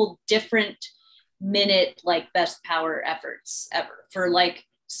multiple different minute like best power efforts ever for like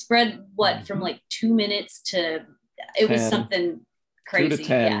spread from like 2 minutes to it 10. Was something crazy. 2 to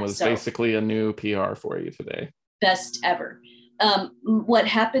 10 was basically a new PR for you today. Best ever. What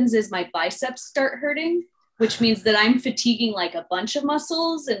happens is my biceps start hurting, which means that I'm fatiguing like a bunch of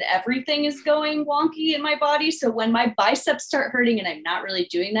muscles and everything is going wonky in my body. So when my biceps start hurting and I'm not really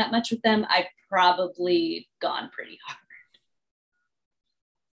doing that much with them, I've probably gone pretty hard.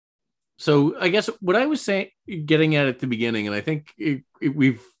 So I guess what I was getting at the beginning, and I think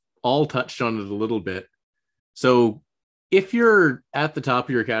we've all touched on it a little bit. So if you're at the top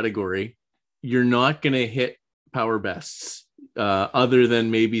of your category, you're not going to hit power bests other than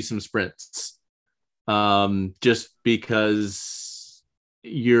maybe some sprints, just because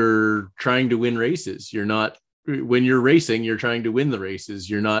you're trying to win races. When you're racing, you're trying to win the races.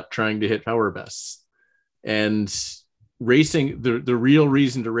 You're not trying to hit power bests. And racing, the real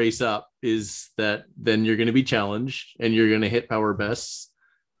reason to race up is that then you're going to be challenged and you're going to hit power bests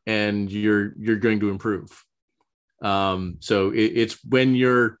and you're going to improve. So it's when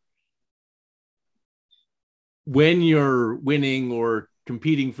you're winning or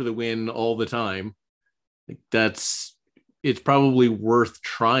competing for the win all the time, it's probably worth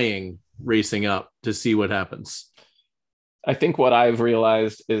trying racing up to see what happens. I think what I've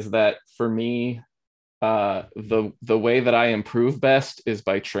realized is that for me, the way that I improve best is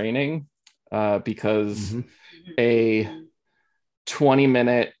by training, because a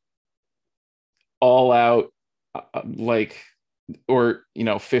 20-minute all out, or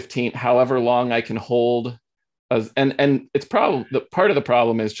 15, however long I can hold, and it's probably the part of the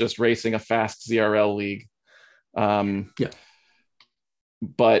problem is just racing a fast ZRL league.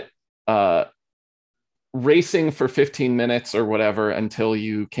 But racing for 15 minutes or whatever until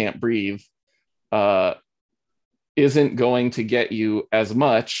you can't breathe isn't going to get you as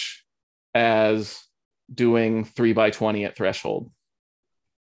much as doing 3x20 at threshold.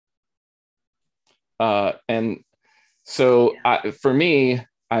 And so for me,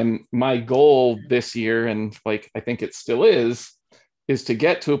 my goal this year, and like I think it still is to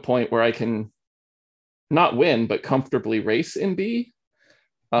get to a point where I can not win but comfortably race in B.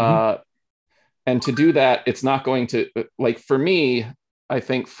 And to do that, it's not going to, like, for me, I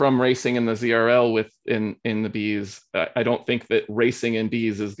think from racing in the ZRL in the Bs, I don't think that racing in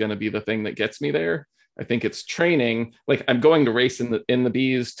Bs is going to be the thing that gets me there. I think it's training. Like, I'm going to race in the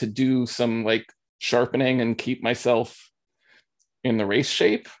Bs to do some like sharpening and keep myself in the race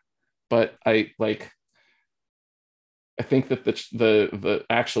shape. But I think that the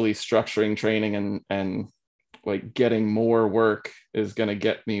actually structuring training and like getting more work is going to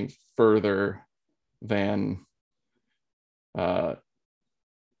get me further than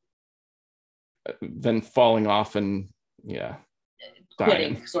falling off and quitting,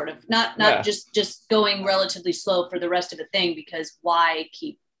 dying. Sort of not just going relatively slow for the rest of the thing, because why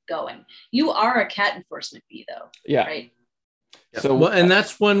keep going? You are a cat enforcement bee though, right? So and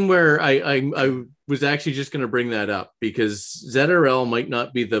that's one where I was actually just going to bring that up, because ZRL might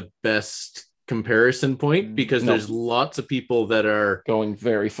not be the best comparison point, because there's lots of people that are going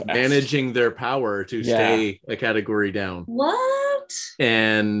very fast, managing their power to stay a category down. What?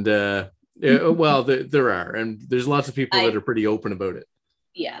 And well, there are, and there's lots of people that are pretty open about it.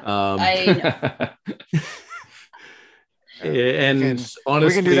 I know. And honestly,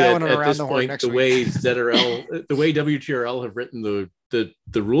 we can do that one at around this the horn point, next the week. way ZRL, the way WTRL have written the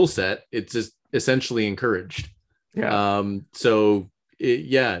rule set, it's just essentially encouraged. Yeah.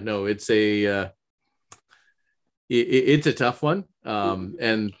 It's a tough one.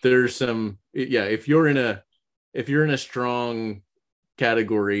 And there's some, if you're in a strong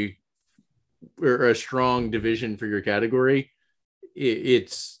category or a strong division for your category,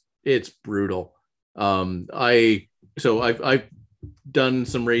 it's brutal. I've done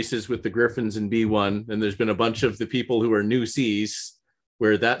some races with the Griffins in B1, and there's been a bunch of the people who are new C's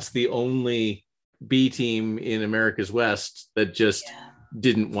where that's the only B team in America's West that just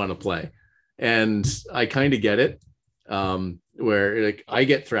didn't want to play. And I kind of get it, where like I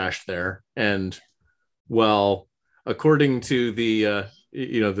get thrashed there. And well, according to the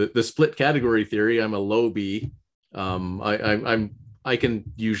split category theory, I'm a low B. I can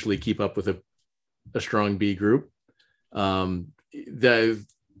usually keep up with a strong B group. That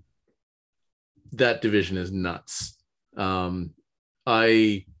division is nuts.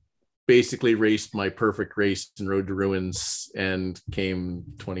 I basically raced my perfect race in Road to Ruins and came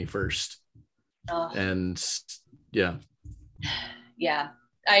 21st. And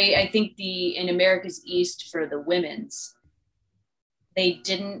I think in America's East for the women's, they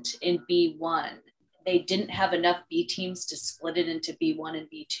didn't in B1. They didn't have enough B teams to split it into B1 and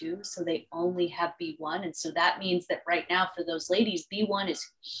B2. So they only have B1. And so that means that right now for those ladies, B1 is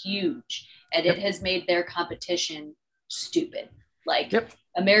huge. And it has made their competition stupid. Like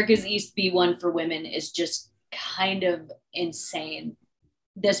America's East B1 for women is just kind of insane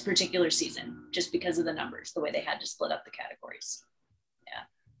this particular season, just because of the numbers, the way they had to split up the categories.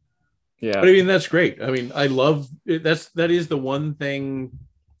 Yeah. But I mean, that's great. I mean, I love it. That is the one thing.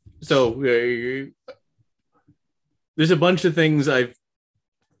 So there's a bunch of things I've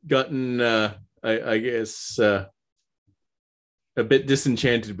gotten, I guess, a bit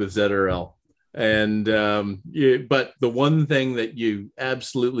disenchanted with ZRL. And but the one thing that you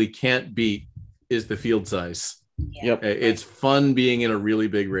absolutely can't beat is the field size. It's fun being in a really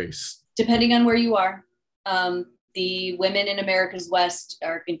big race. Depending on where you are, the women in America's West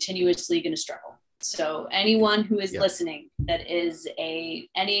are continuously going to struggle. So anyone who is listening that is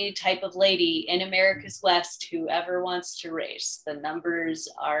any type of lady in America's West who ever wants to race, the numbers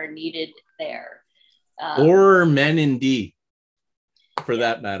are needed there. Or men in D, for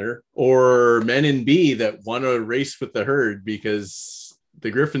that matter, or men in B that want to race with the herd because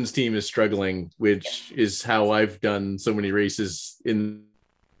the Griffins team is struggling, which is how I've done so many races in.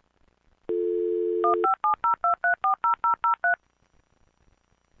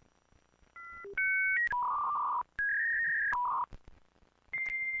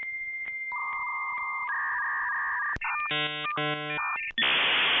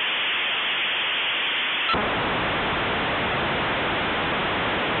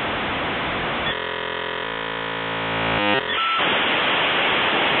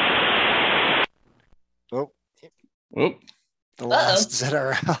 The last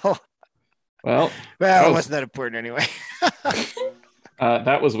ZRL. Well, it wasn't that important anyway.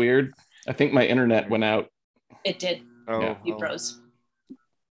 That was weird. I think my internet went out. It did. You froze.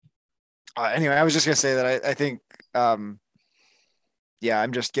 Anyway, I was just gonna say that I think, I'm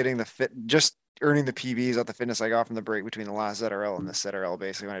just getting just earning the PBs at the fitness I got from the break between the last ZRL and this ZRL,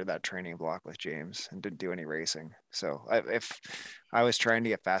 basically when I did that training block with James and didn't do any racing. So if I was trying to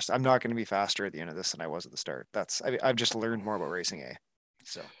get fast, I'm not going to be faster at the end of this than I was at the start. I've just learned more about racing A.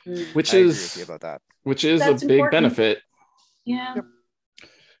 So which I agree is with you about that. Which is a big benefit. Yeah.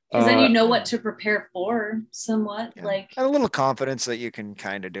 Because then you know what to prepare for somewhat, and a little confidence that you can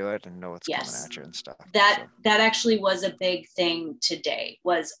kind of do it and know what's coming at you and stuff. That actually was a big thing today.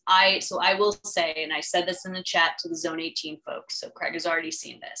 I will say, and I said this in the chat to the Zone 18 folks, so Craig has already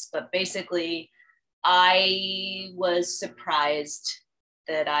seen this, but basically I was surprised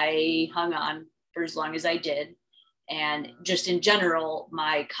that I hung on for as long as I did. And just in general,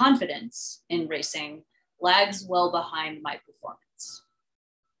 my confidence in racing lags well behind my performance.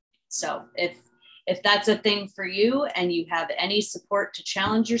 So if that's a thing for you and you have any support to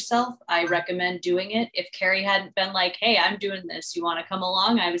challenge yourself, I recommend doing it. If Carrie hadn't been like, hey, I'm doing this, you want to come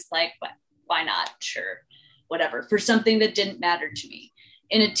along? I was like, why not? Sure, whatever. For something that didn't matter to me.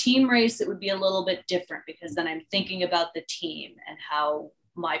 In a team race, it would be a little bit different because then I'm thinking about the team and how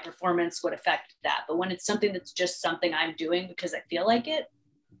my performance would affect that. But when it's something that's just something I'm doing because I feel like it,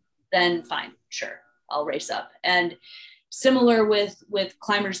 then fine, sure, I'll race up. And similar with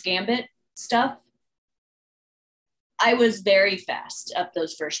Climber's Gambit stuff, I was very fast up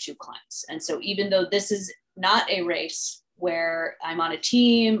those first two climbs. And so even though this is not a race where I'm on a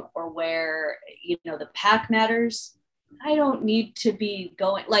team or where, the pack matters, I don't need to be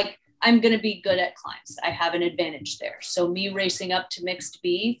going, like, I'm going to be good at climbs. I have an advantage there. So me racing up to mixed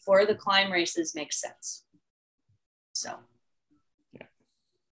B for the climb races makes sense. So. Yeah.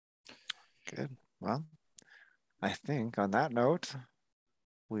 Good. Well, I think on that note,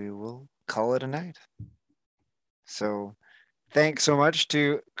 we will call it a night. So thanks so much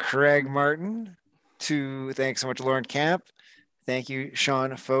to Craig Martin. Thanks so much, Lauren Camp. Thank you,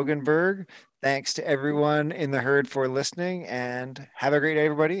 Sean Fogenberg. Thanks to everyone in the herd for listening, and have a great day,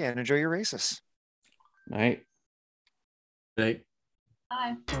 everybody, and enjoy your races. Night. Night.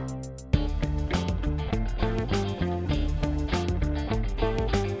 Bye.